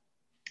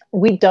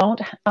 we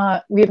have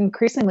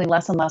increasingly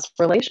less and less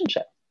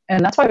relationship.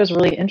 And that's why I was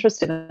really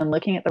interested in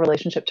looking at the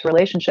relationship to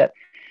relationship.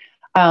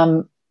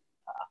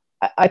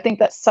 I think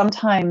that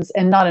sometimes,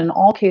 and not in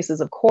all cases,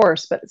 of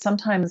course, but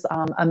sometimes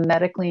a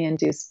medically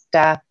induced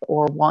death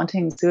or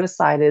wanting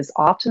suicide is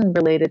often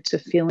related to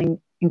feeling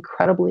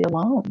incredibly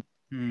alone.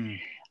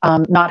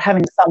 Not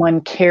having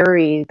someone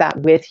carry that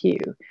with you.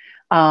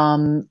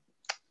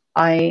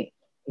 I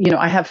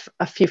I have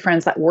a few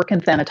friends that work in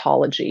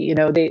thanatology.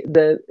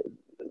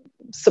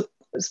 Su-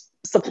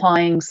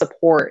 supplying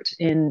support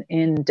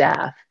in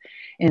death,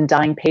 in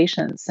dying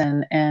patients,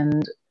 and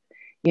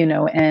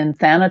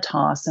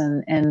thanatos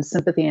and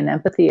sympathy and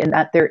empathy, and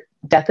that their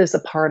death is a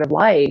part of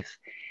life.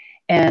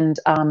 And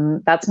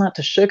that's not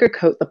to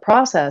sugarcoat the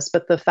process,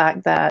 but the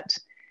fact that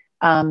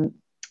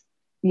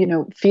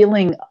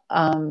feeling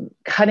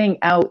cutting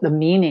out the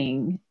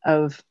meaning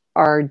of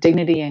our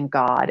dignity in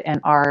God and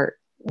our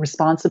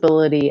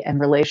responsibility and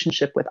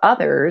relationship with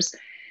others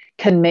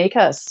can make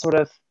us sort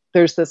of,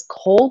 there's this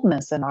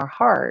coldness in our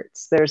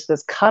hearts, there's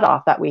this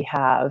cutoff that we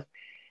have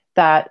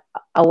that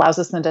allows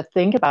us then to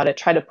think about it,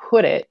 try to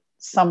put it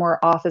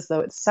somewhere off as though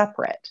it's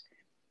separate,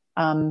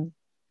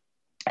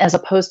 as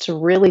opposed to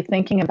really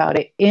thinking about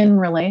it in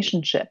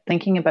relationship,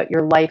 thinking about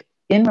your life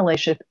in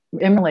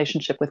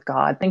relationship with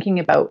God, thinking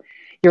about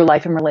your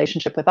life in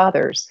relationship with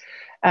others.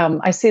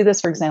 I see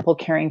this, for example,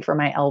 caring for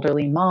my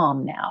elderly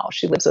mom now.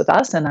 She lives with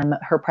us and I'm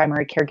her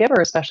primary caregiver,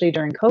 especially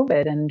during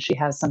COVID, and she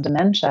has some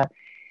dementia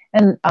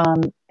and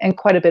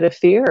quite a bit of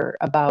fear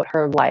about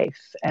her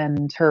life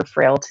and her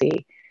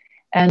frailty.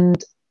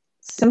 And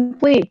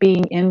simply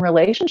being in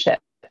relationship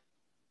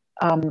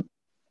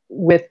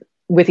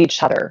with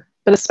each other,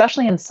 but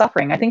especially in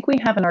suffering. I think we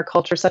have in our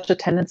culture such a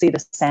tendency to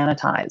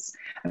sanitize.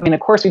 I mean, of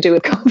course we do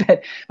with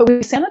COVID, but we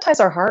sanitize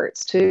our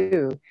hearts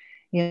too,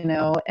 and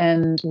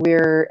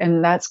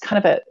that's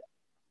kind of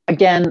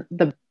again,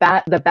 the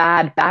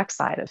bad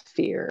backside of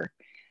fear,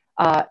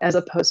 as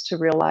opposed to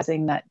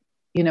realizing that,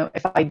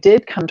 if I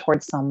did come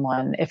towards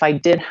someone, if I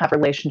did have a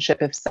relationship,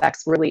 if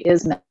sex really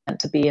is meant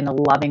to be in a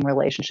loving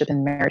relationship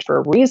in marriage for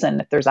a reason,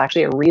 if there's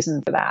actually a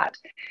reason for that,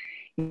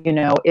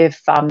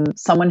 if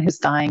someone who's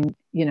dying,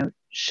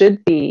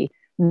 should be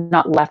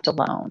not left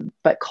alone,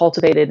 but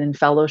cultivated in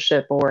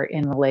fellowship or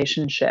in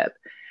relationship.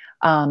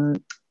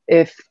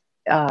 If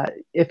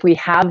we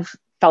have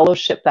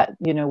fellowship that,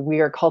 we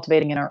are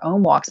cultivating in our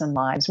own walks and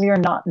lives, we are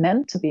not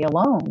meant to be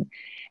alone.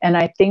 And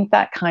I think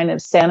that kind of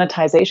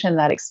sanitization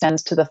that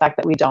extends to the fact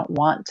that we don't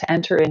want to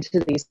enter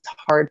into these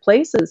hard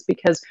places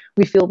because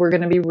we feel we're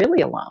going to be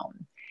really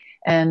alone.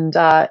 And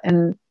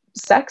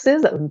sex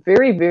is a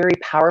very, very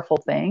powerful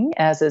thing,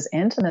 as is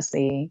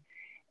intimacy.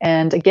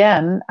 And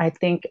again, I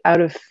think out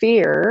of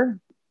fear,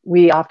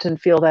 we often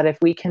feel that if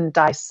we can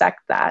dissect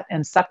that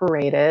and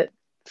separate it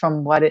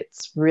from what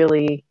it's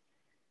really,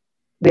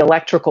 the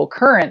electrical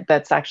current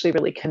that's actually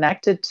really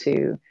connected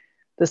to,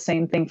 the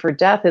same thing for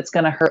death, it's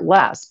going to hurt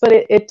less. But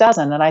it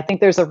doesn't. And I think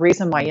there's a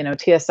reason why,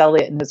 T.S.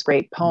 Eliot in his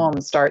great poem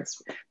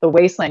starts, The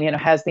Wasteland,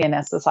 has the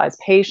anesthetized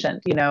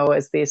patient,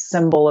 as the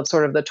symbol of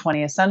sort of the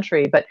 20th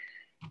century. But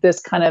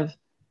this kind of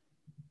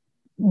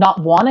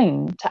not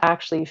wanting to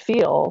actually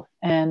feel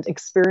and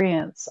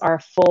experience our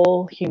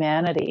full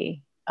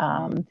humanity,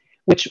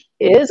 which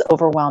is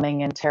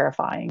overwhelming and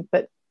terrifying,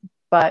 but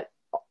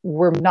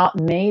we're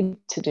not made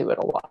to do it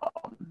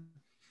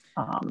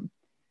alone.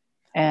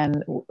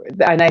 And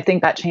I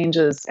think that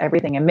changes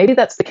everything. And maybe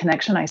that's the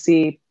connection I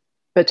see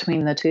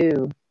between the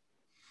two.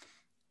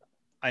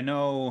 I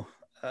know.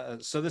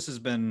 So this has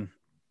been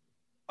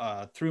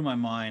through my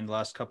mind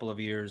last couple of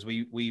years.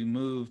 We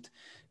moved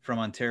from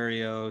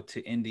Ontario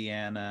to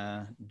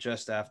Indiana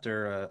just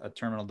after a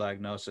terminal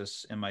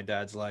diagnosis in my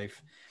dad's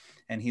life.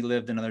 And he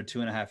lived another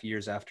 2.5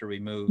 years after we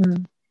moved.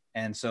 Mm.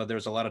 And so there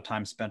was a lot of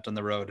time spent on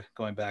the road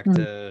going back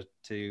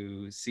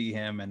to see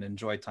him and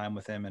enjoy time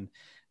with him. And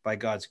by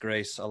God's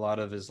grace, a lot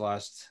of his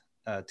last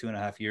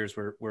 2.5 years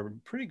were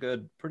pretty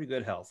good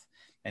health.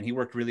 And he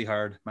worked really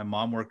hard. My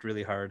mom worked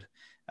really hard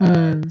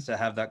to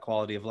have that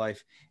quality of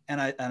life. And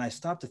I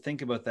stopped to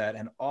think about that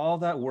and all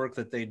that work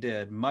that they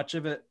did, much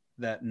of it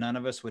that none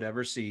of us would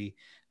ever see,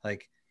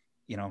 like,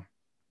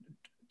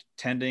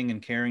 tending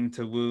and caring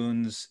to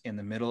wounds in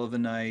the middle of the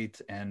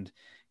night, and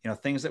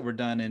things that were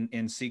done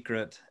in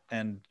secret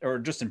or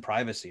just in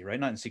privacy, right?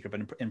 Not in secret,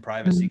 but in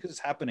privacy, because it's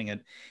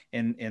happening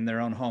in their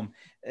own home.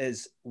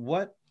 Is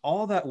what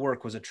all that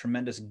work was a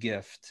tremendous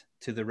gift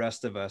to the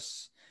rest of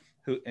us,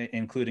 who,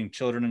 including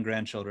children and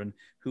grandchildren,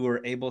 who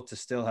were able to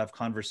still have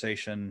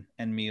conversation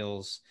and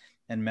meals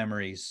and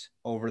memories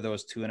over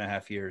those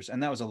 2.5 years.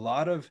 And that was a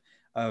lot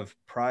of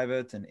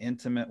private and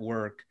intimate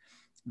work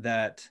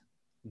that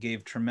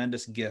gave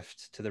tremendous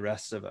gift to the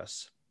rest of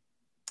us.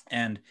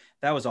 And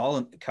that was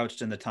all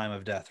couched in the time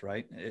of death,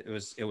 right?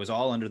 It was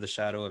all under the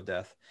shadow of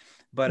death,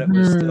 but it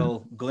was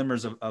still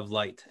glimmers of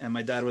light. And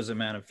my dad was a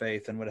man of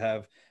faith and would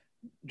have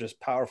just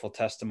powerful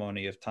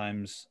testimony of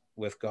times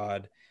with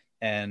God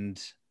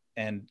and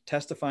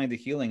testifying to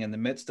healing in the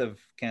midst of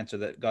cancer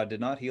that God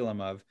did not heal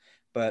him of,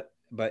 but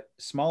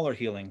smaller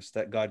healings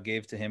that God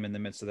gave to him in the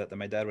midst of that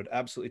my dad would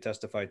absolutely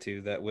testify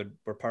to, that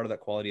were part of that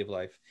quality of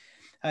life.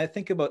 I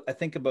think about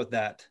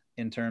that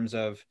in terms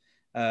of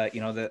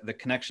the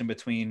connection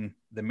between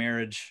the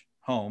marriage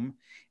home,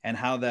 and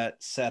how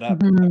that set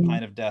up a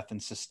kind of death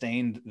and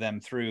sustained them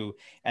through,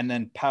 and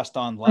then passed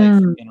on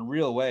life in a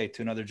real way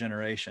to another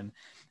generation.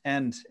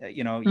 And,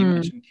 you know, you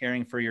mentioned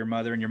caring for your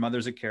mother, and your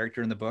mother's a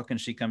character in the book, and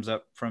she comes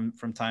up from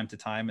time to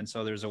time. And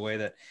so there's a way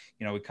that,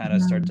 you know, we kind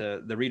of start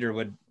to, the reader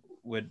would,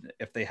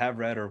 if they have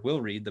read or will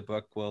read the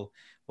book, will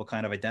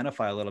kind of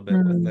identify a little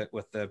bit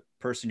with the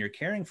person you're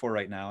caring for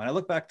right now. And I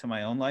look back to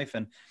my own life,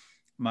 and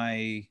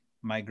my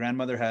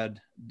grandmother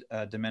had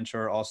dementia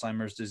or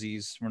Alzheimer's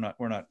disease.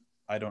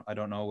 I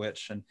don't know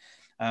which.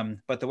 And,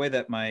 but the way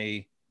that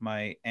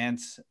my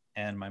aunts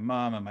and my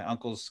mom and my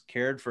uncles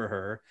cared for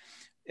her,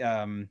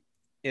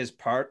 is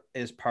part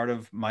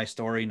of my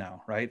story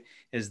now, right?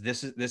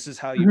 This is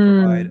how you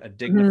provide a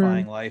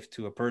dignifying life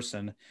to a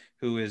person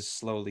who is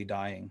slowly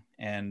dying,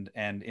 and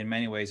in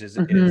many ways is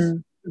a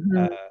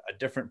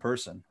different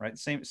person, right?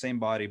 Same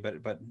body,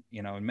 but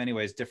you know, in many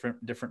ways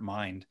different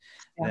mind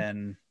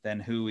than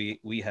who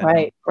we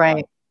had.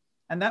 Right.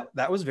 And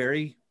that was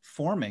very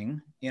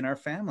forming in our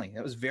family.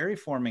 It was very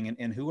forming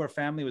in who our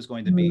family was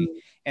going to be,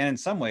 and in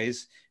some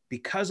ways,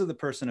 because of the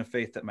person of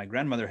faith that my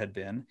grandmother had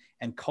been,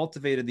 and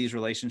cultivated these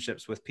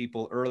relationships with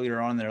people earlier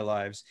on in their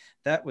lives,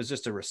 that was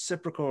just a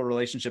reciprocal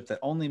relationship that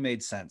only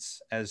made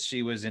sense as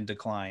she was in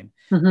decline.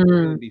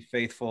 Really be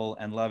faithful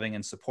and loving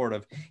and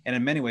supportive. And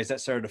in many ways,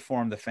 that started to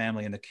form the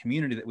family and the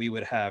community that we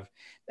would have.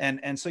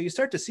 And so you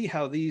start to see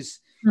how these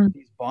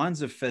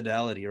bonds of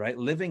fidelity, right?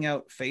 Living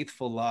out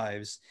faithful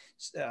lives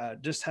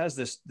just has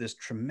this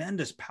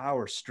tremendous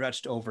power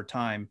stretched over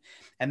time.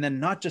 And then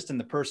not just in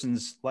the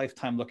person's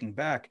lifetime looking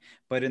back,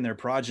 but in their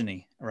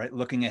progeny, right?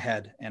 Looking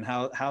ahead, and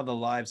how the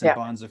lives and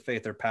bonds of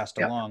faith are passed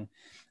along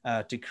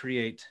to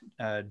create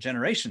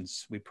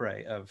generations, we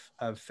pray,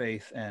 of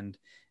faith and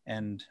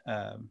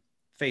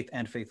faith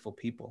and faithful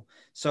people.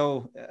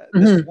 So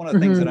this is one of the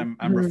things that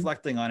I'm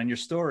reflecting on in your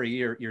story.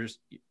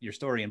 Your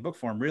story in book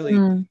form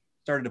really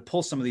started to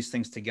pull some of these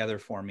things together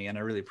for me, and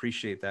I really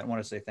appreciate that. I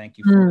want to say thank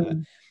you for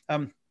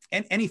that.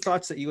 And any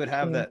thoughts that you would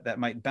have that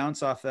might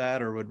bounce off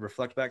that or would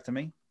reflect back to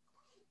me?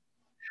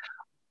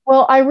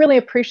 Well, I really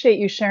appreciate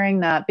you sharing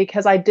that,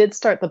 because I did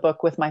start the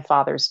book with my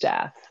father's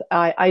death.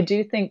 I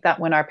do think that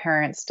when our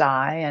parents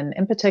die, and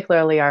in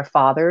particularly our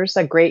fathers,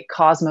 a great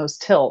cosmos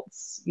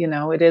tilts. You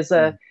know, it is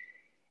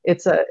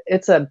it's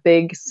a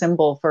big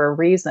symbol for a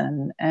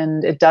reason,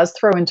 and it does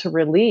throw into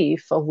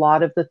relief a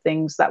lot of the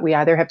things that we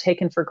either have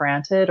taken for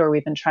granted or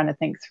we've been trying to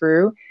think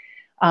through.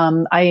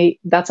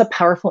 That's a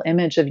powerful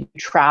image of you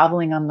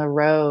traveling on the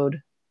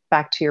road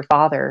back to your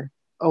father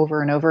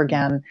over and over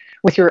again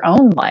with your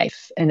own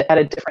life and at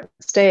a different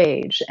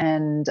stage,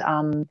 and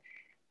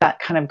that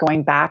kind of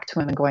going back to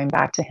him and going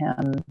back to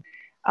him.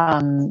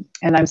 And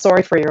I'm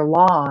sorry for your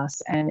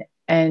loss,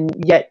 and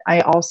yet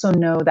I also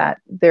know that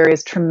there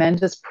is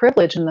tremendous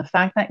privilege in the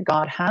fact that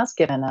God has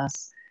given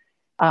us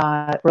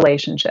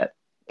relationship.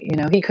 You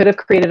know, he could have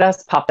created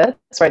us puppets,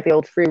 right? The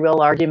old free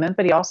will argument,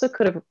 but he also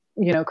could have,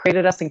 you know,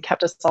 created us and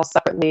kept us all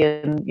separately.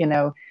 And, you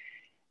know,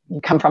 you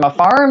come from a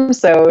farm,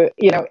 so,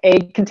 you know,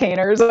 egg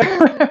containers or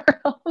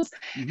whatever else.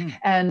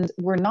 And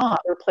we're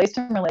placed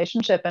in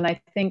relationship. And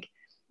I think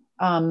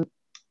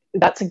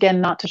that's,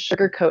 again, not to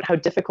sugarcoat how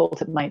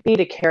difficult it might be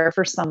to care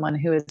for someone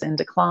who is in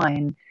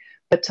decline,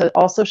 but to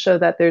also show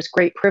that there's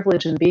great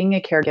privilege in being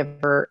a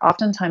caregiver.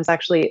 Oftentimes,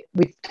 actually,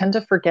 we tend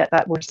to forget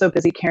that we're so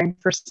busy caring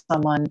for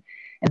someone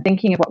and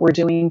thinking of what we're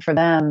doing for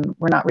them,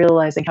 we're not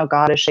realizing how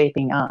God is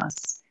shaping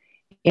us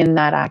in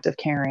that act of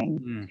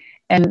caring.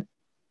 And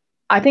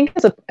I think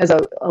as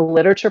a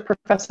literature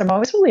professor, I'm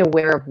always really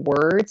aware of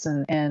words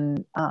and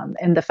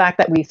the fact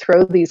that we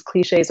throw these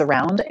cliches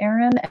around,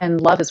 Aaron, and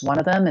love is one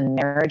of them, and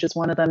marriage is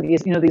one of them.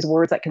 These, you know, these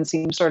words that can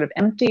seem sort of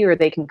empty, or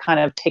they can kind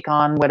of take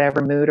on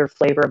whatever mood or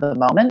flavor of the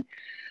moment.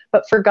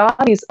 But for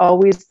God, he's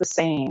always the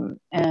same.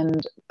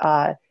 And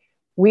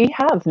we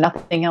have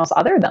nothing else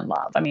other than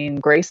love. I mean,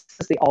 grace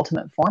is the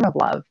ultimate form of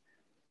love.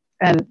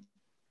 And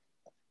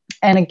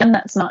again,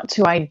 that's not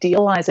to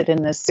idealize it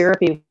in this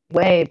syrupy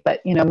way,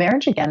 but, you know,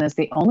 marriage, again, is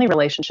the only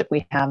relationship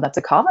we have that's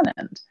a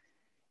covenant.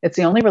 It's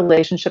the only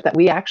relationship that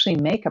we actually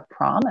make a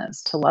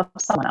promise to love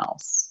someone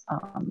else.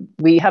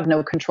 We have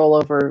no control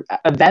over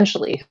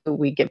eventually who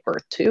we give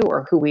birth to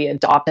or who we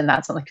adopt, and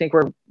that's something I think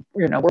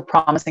we're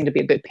promising to be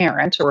a good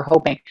parent, or we're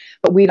hoping,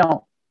 but we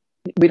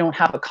don't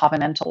have a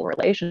covenantal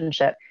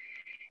relationship.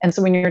 And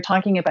so when you're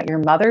talking about your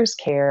mother's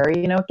care,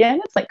 you know,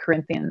 again, it's like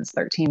Corinthians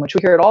 13, which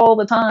we hear it all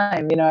the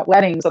time, you know, at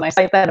weddings, and I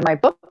cite that in my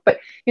book. But,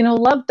 you know,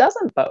 love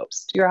doesn't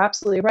boast. You're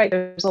absolutely right.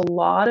 There's a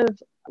lot of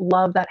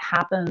love that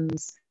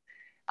happens,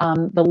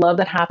 the love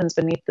that happens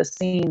beneath the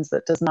scenes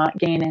that does not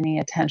gain any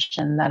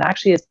attention, that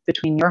actually is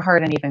between your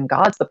heart and even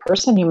God's. The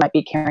person you might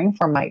be caring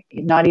for might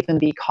not even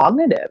be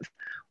cognitive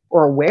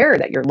or aware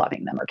that you're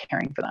loving them or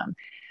caring for them.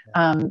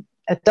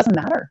 It doesn't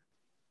matter.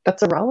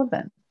 That's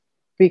irrelevant,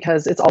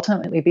 because it's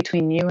ultimately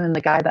between you and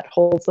the guy that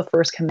holds the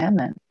first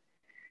commandment.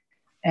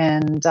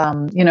 And,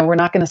 you know, we're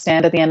not going to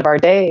stand at the end of our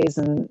days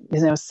and,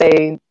 you know,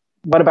 say,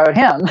 what about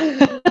him?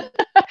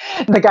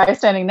 The guy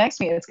standing next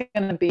to me, it's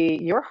going to be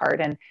your heart.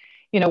 And,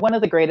 one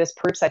of the greatest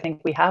proofs I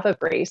think we have of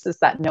grace is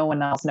that no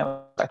one else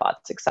knows our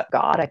thoughts except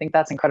God. I think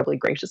that's incredibly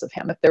gracious of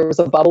him. If there was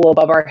a bubble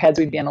above our heads,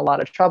 we'd be in a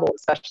lot of trouble,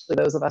 especially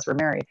those of us who are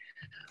married.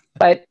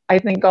 But I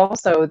think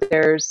also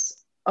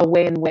there's a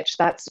way in which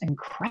that's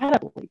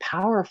incredibly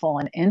powerful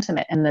and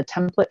intimate and the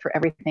template for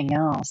everything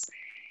else.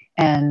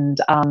 And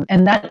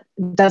that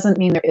doesn't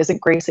mean there isn't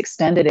grace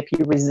extended if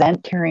you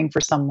resent caring for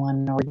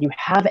someone, or you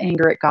have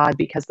anger at God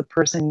because the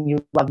person you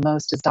love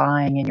most is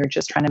dying and you're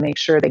just trying to make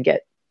sure they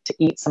get to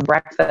eat some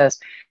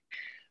breakfast.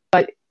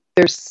 But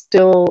there's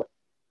still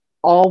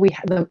all we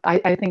have.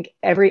 I think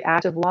every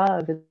act of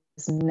love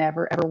is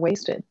never, ever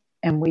wasted.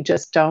 And we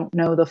just don't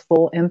know the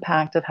full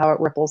impact of how it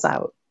ripples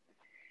out.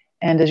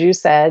 And as you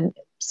said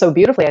so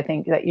beautifully, I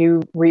think that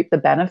you reap the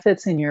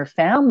benefits in your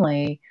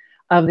family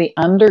of the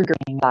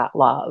undergirding that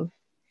love.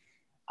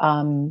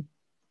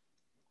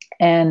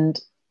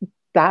 And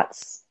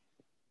that's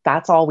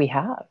all we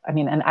have. I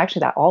mean, and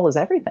actually that all is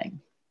everything.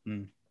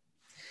 Mm.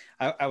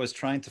 I was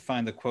trying to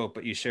find the quote,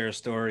 but you share a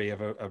story of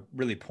a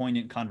really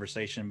poignant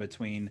conversation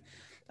between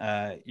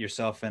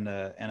yourself and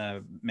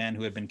a man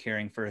who had been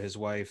caring for his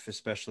wife,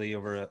 especially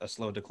over a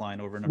slow decline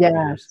over a number of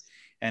years,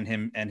 and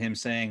him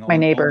saying, my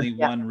neighbor, only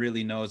one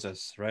really knows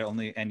us, right?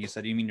 And you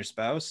said, you mean your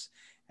spouse?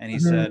 And he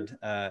said,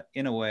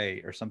 in a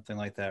way, or something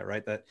like that,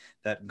 right?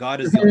 That God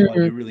is the only one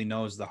who really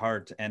knows the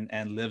heart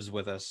and lives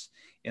with us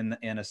in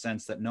a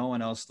sense that no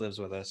one else lives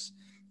with us.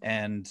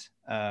 And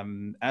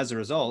as a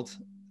result,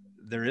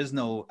 there is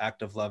no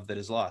act of love that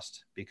is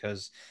lost,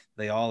 because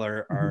they all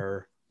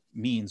are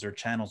means or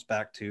channels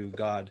back to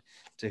God,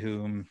 to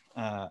whom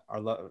our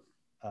love,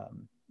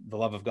 the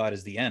love of God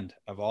is the end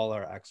of all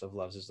our acts of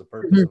loves, is the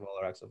purpose of all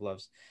our acts of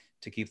loves,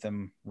 to keep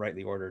them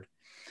rightly ordered.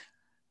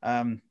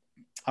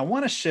 I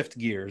want to shift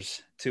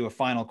gears to a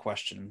final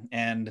question.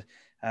 And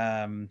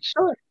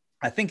sure.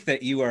 I think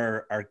that you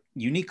are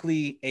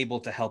uniquely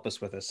able to help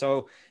us with this.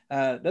 So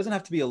it doesn't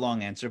have to be a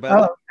long answer, but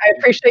I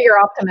appreciate your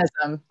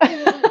optimism.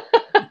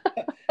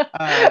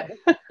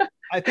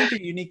 I think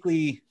you're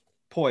uniquely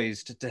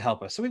poised to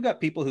help us. So we've got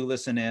people who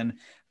listen in.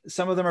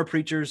 Some of them are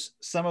preachers.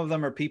 Some of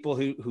them are people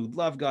who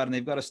love God and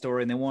they've got a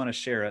story and they want to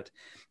share it.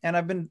 And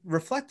I've been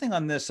reflecting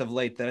on this of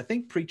late, that I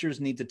think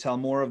preachers need to tell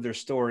more of their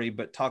story,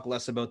 but talk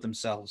less about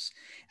themselves.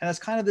 And that's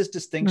kind of this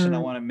distinction I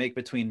want to make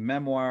between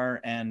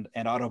memoir and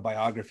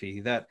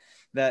autobiography, that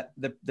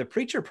the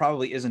preacher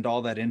probably isn't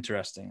all that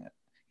interesting.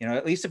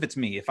 At least if it's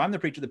me, if I'm the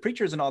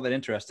preacher isn't all that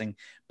interesting,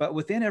 but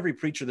within every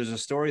preacher, there's a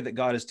story that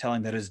God is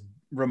telling that is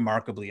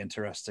remarkably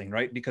interesting,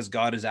 right? Because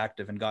God is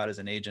active and God is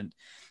an agent.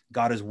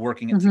 God is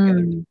working it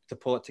together to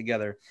pull it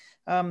together.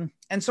 And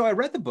so I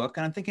read the book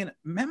and I'm thinking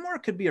memoir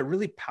could be a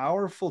really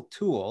powerful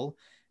tool,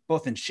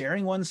 both in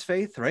sharing one's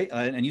faith, right?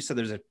 And you said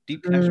there's a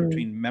deep connection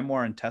between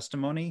memoir and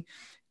testimony.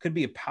 Could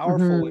be a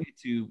powerful way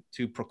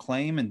to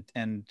proclaim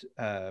and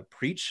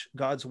preach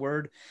God's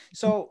word.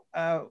 So,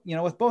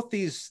 with both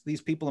these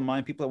people in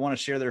mind, people that want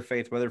to share their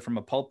faith, whether from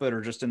a pulpit or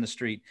just in the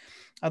street,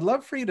 I'd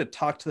love for you to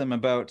talk to them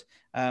about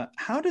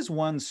how does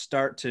one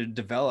start to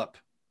develop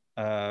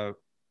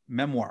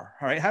memoir?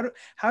 All right,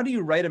 how do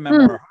you write a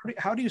memoir?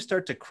 How do you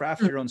start to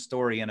craft your own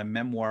story in a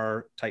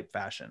memoir type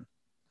fashion?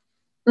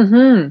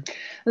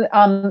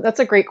 That's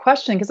a great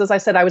question, because as I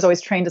said, I was always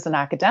trained as an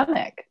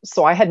academic,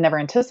 so I had never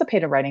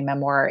anticipated writing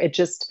memoir. It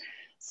just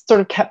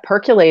sort of kept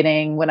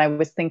percolating when I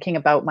was thinking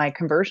about my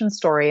conversion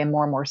story, and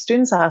more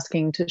students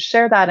asking to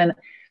share that. And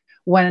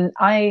when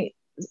I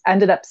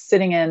ended up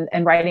sitting in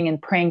and writing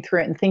and praying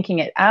through it and thinking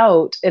it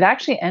out, it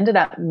actually ended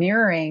up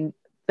mirroring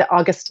the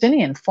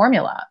Augustinian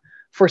formula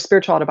for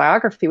spiritual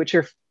autobiography, which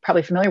you're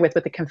probably familiar with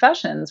the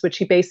Confessions, which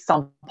he based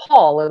on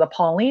Paul, or the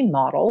Pauline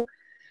model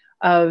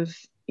of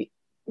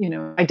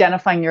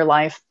identifying your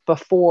life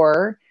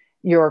before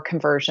your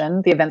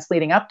conversion, the events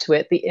leading up to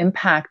it, the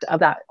impact of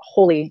that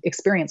holy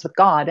experience with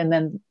God, and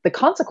then the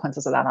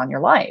consequences of that on your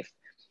life.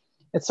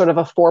 It's sort of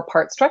a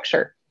 4-part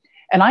structure.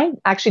 And I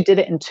actually did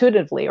it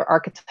intuitively or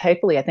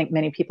archetypally. I think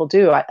many people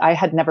do. I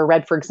had never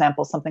read, for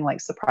example, something like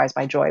Surprised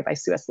by Joy by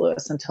C.S.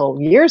 Lewis until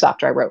years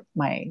after I wrote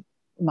my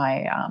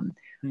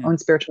own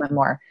spiritual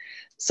memoir.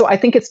 So I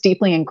think it's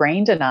deeply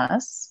ingrained in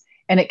us.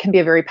 And it can be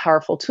a very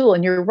powerful tool.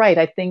 And you're right.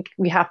 I think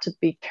we have to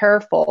be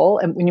careful.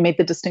 And when you made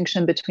the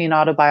distinction between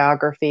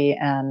autobiography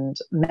and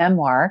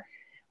memoir,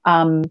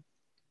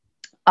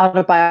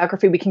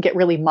 autobiography, we can get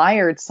really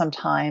mired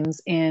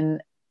sometimes in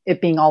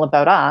it being all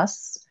about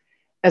us,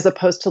 as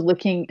opposed to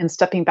looking and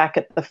stepping back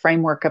at the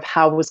framework of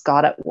how was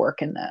God at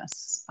work in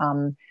this.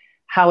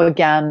 How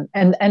again,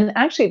 and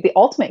actually the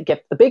ultimate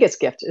gift, the biggest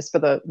gift, is for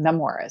the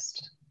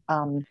memoirist.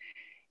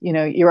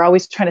 You're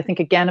always trying to think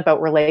again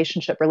about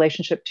relationship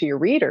to your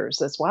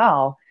readers as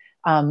well.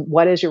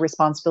 What is your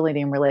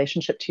responsibility in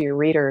relationship to your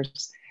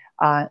readers?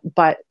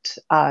 But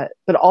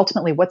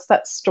ultimately, what's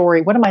that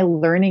story? What am I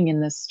learning in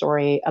this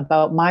story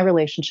about my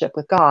relationship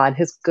with God,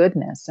 his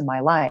goodness in my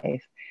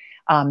life,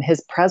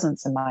 his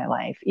presence in my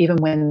life, even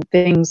when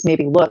things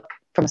maybe look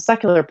from a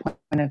secular point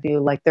of view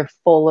like they're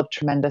full of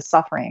tremendous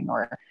suffering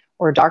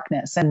or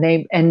darkness, and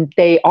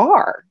they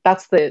are.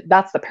 That's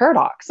the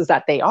paradox, is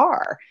that they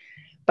are.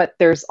 but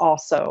there's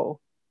also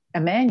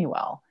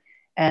Emmanuel.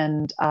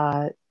 And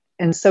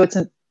so it's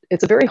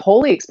a very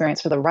holy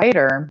experience for the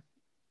writer.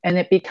 And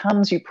it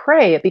becomes, you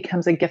pray, it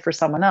becomes a gift for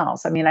someone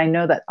else. I mean, I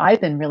know that I've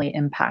been really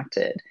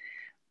impacted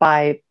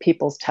by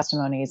people's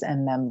testimonies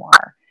and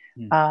memoir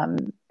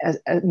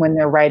when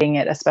they're writing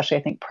it, especially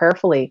I think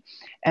prayerfully.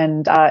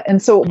 And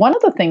so one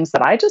of the things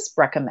that I just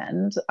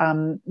recommend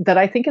that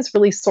I think is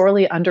really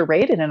sorely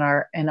underrated in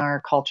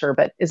our culture,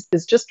 but is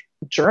just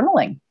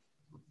journaling.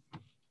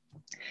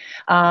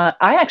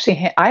 I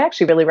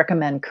actually really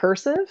recommend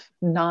cursive,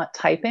 not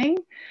typing.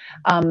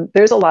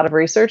 There's a lot of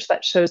research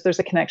that shows there's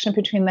a connection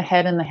between the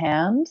head and the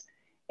hand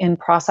in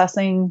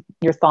processing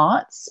your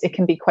thoughts. It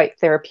can be quite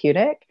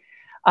therapeutic.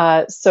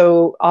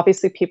 So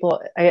obviously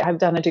I've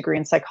done a degree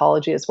in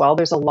psychology as well.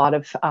 There's a lot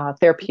of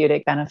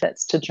therapeutic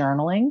benefits to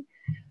journaling.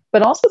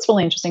 But also what's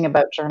really interesting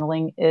about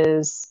journaling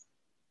is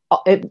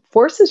it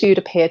forces you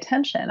to pay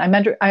attention.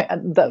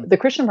 The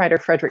Christian writer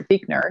Frederick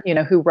Buechner,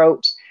 who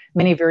wrote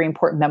many very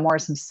important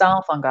memoirs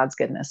himself on God's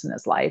goodness in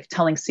his life,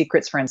 Telling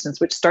Secrets, for instance,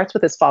 which starts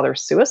with his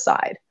father's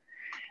suicide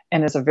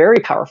and is a very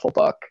powerful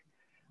book.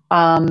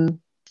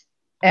 And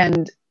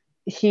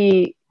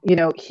he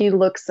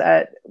looks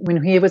at,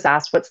 when he was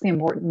asked, what's the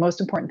most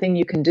important thing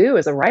you can do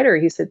as a writer?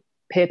 He said,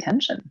 pay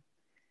attention.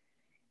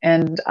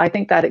 And I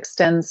think that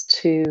extends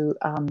to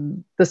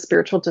the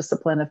spiritual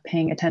discipline of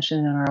paying attention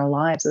in our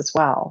lives as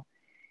well.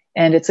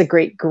 And it's a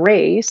great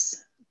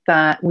grace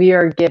that we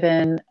are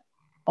given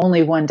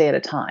only one day at a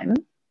time,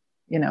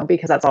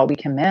 because that's all we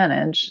can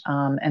manage,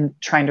 and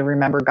trying to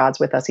remember God's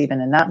with us even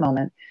in that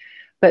moment.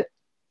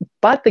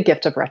 But the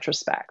gift of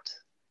retrospect,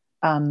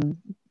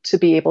 to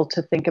be able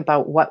to think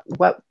about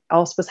what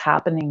else was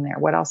happening there,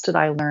 what else did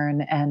I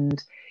learn,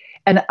 and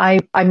I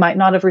might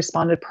not have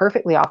responded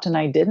perfectly. Often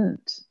I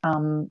didn't,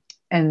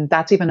 and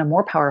that's even a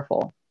more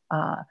powerful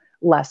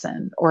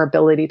lesson or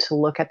ability to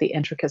look at the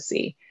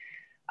intricacy.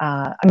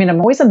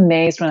 I'm always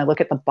amazed when I look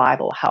at the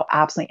Bible, how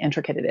absolutely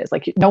intricate it is.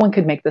 Like, no one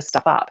could make this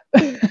stuff up.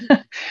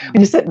 When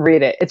you sit and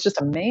read it, it's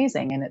just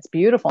amazing, and it's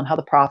beautiful, and how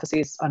the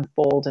prophecies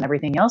unfold and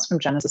everything else from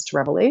Genesis to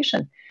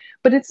Revelation.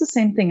 But it's the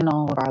same thing in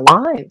all of our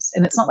lives.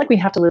 And it's not like we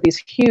have to live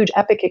these huge,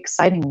 epic,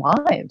 exciting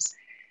lives.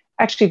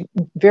 Actually,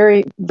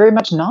 very, very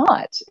much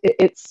not.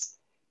 It's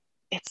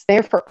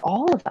there for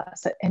all of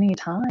us at any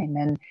time.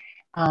 And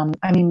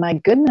my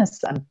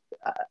goodness,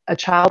 a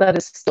child that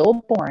is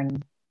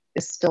stillborn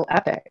is still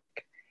epic.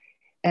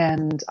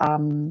 And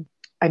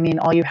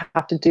all you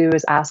have to do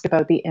is ask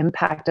about the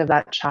impact of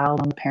that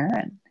child on the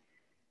parent.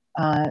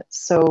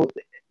 So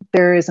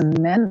there is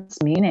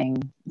immense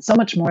meaning, so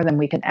much more than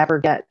we can ever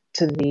get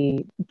to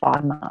the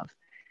bottom of.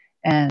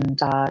 And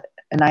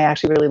I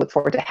actually really look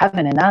forward to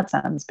heaven in that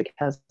sense,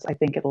 because I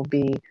think it'll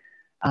be,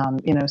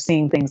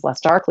 seeing things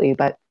less darkly.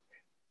 But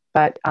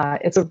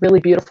it's a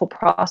really beautiful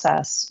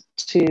process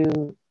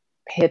to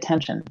pay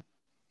attention.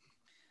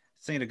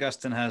 St.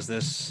 Augustine has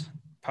this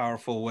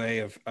powerful way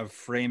of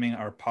framing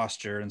our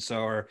posture. And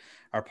so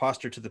our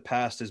posture to the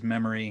past is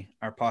memory,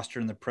 our posture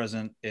in the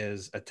present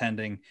is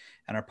attending,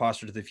 and our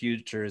posture to the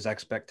future is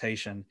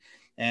expectation.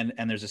 And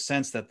there's a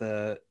sense that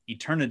the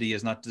eternity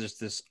is not just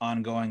this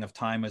ongoing of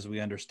time as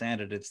we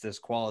understand it. It's this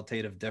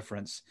qualitative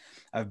difference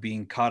of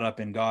being caught up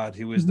in God,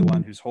 who is the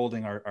one who's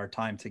holding our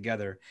time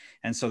together.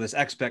 And so this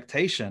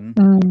expectation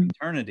of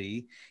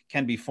eternity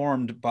can be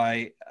formed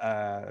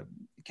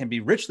can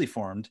be richly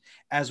formed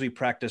as we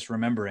practice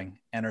remembering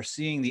and are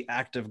seeing the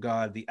act of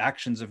God, the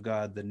actions of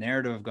God, the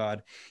narrative of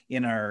God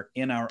in our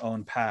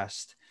own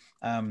past,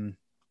 and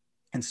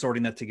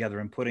sorting that together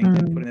and putting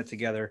it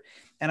together.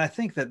 And I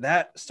think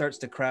that starts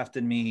to craft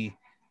in me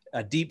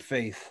a deep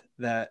faith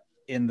that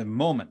in the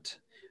moment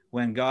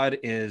when God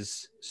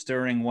is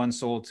stirring one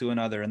soul to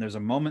another, and there's a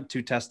moment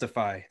to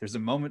testify, there's a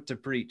moment to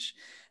preach,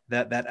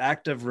 that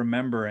act of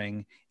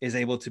remembering is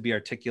able to be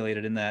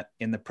articulated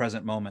in the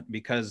present moment,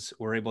 because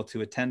we're able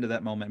to attend to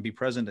that moment and be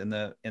present in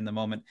the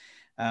moment.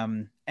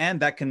 And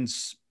that can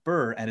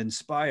spur and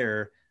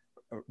inspire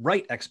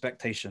right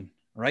expectation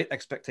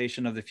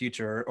of the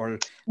future, or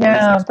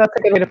that's a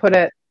good way to put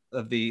it,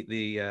 of the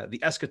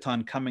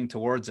eschaton coming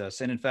towards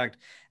us. And in fact,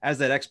 as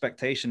that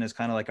expectation is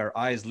kind of like our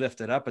eyes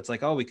lifted up, it's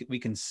like, oh, we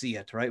can see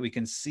it, right? We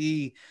can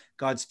see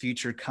God's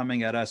future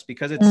coming at us,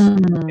 because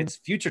it's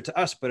future to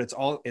us, but it's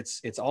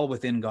all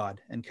within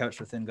God and couched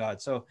within God.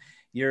 So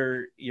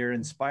you're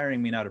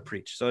inspiring me now to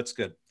preach, so it's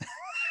good.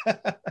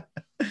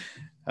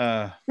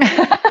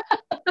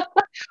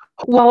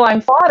 Well, I'm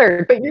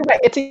flattered, but you're right.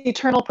 It's an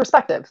eternal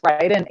perspective,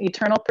 right? An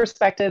eternal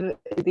perspective.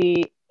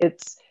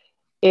 It's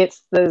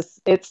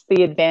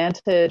the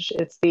advantage.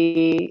 It's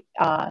the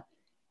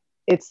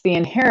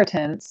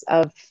inheritance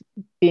of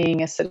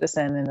being a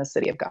citizen in the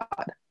city of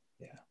God.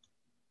 Yeah.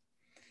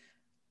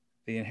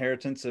 The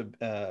inheritance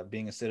of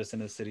being a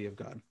citizen in the city of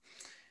God.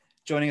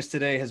 Joining us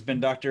today has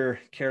been Dr.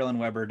 Carolyn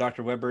Weber.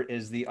 Dr. Weber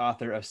is the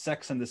author of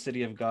Sex and the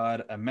City of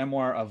God, a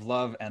memoir of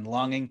love and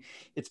longing.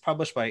 It's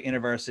published by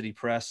InterVarsity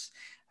Press.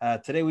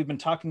 Today we've been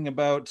talking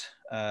about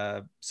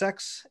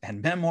sex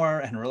and memoir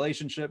and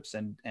relationships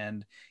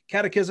and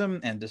catechism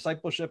and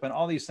discipleship and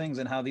all these things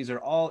and how these are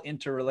all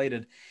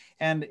interrelated.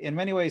 And in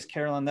many ways,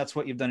 Carolyn, that's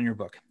what you've done in your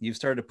book. You've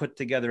started to put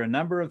together a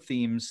number of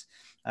themes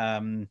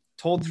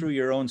told through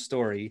your own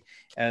story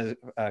as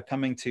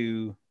coming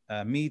to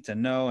meet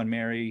and know and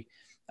marry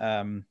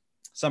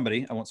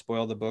somebody. I won't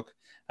spoil the book,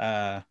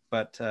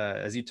 but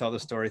as you tell the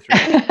story through.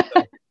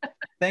 So,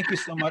 thank you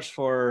so much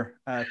for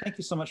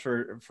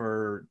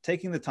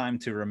taking the time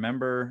to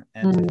remember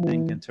and to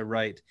think and to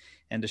write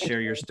and to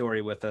share your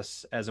story with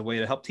us as a way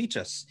to help teach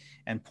us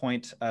and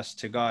point us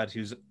to God,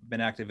 who's been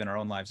active in our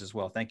own lives as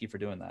well. Thank you for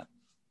doing that.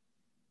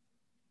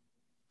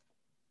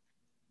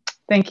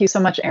 Thank you so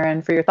much,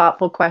 Aaron, for your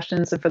thoughtful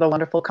questions and for the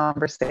wonderful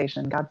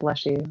conversation. God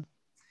bless you.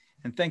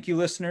 And thank you,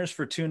 listeners,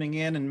 for tuning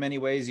in. In many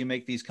ways, you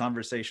make these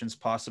conversations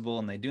possible,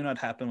 and they do not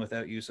happen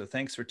without you. So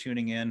thanks for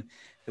tuning in.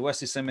 The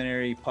Wesley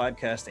Seminary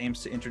podcast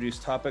aims to introduce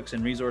topics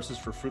and resources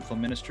for fruitful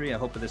ministry. I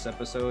hope that this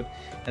episode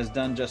has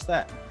done just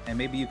that. And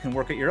maybe you can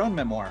work at your own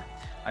memoir.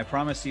 I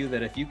promise you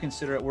that if you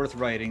consider it worth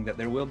writing, that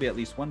there will be at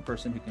least one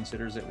person who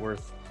considers it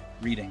worth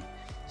reading.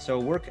 So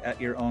work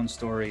at your own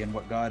story and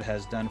what God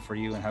has done for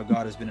you and how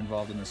God has been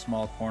involved in the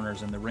small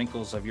corners and the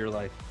wrinkles of your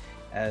life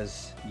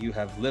as you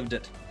have lived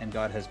it, and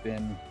God has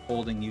been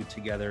holding you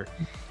together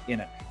in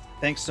it.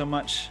 Thanks so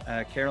much,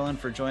 Carolyn,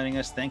 for joining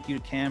us. Thank you,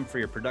 Cam, for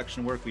your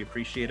production work. We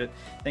appreciate it.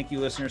 Thank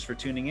you, listeners, for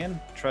tuning in.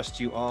 Trust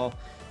you all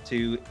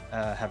to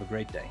have a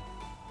great day.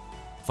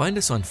 Find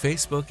us on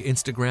Facebook,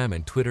 Instagram,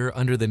 and Twitter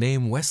under the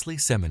name Wesley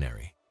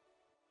Seminary.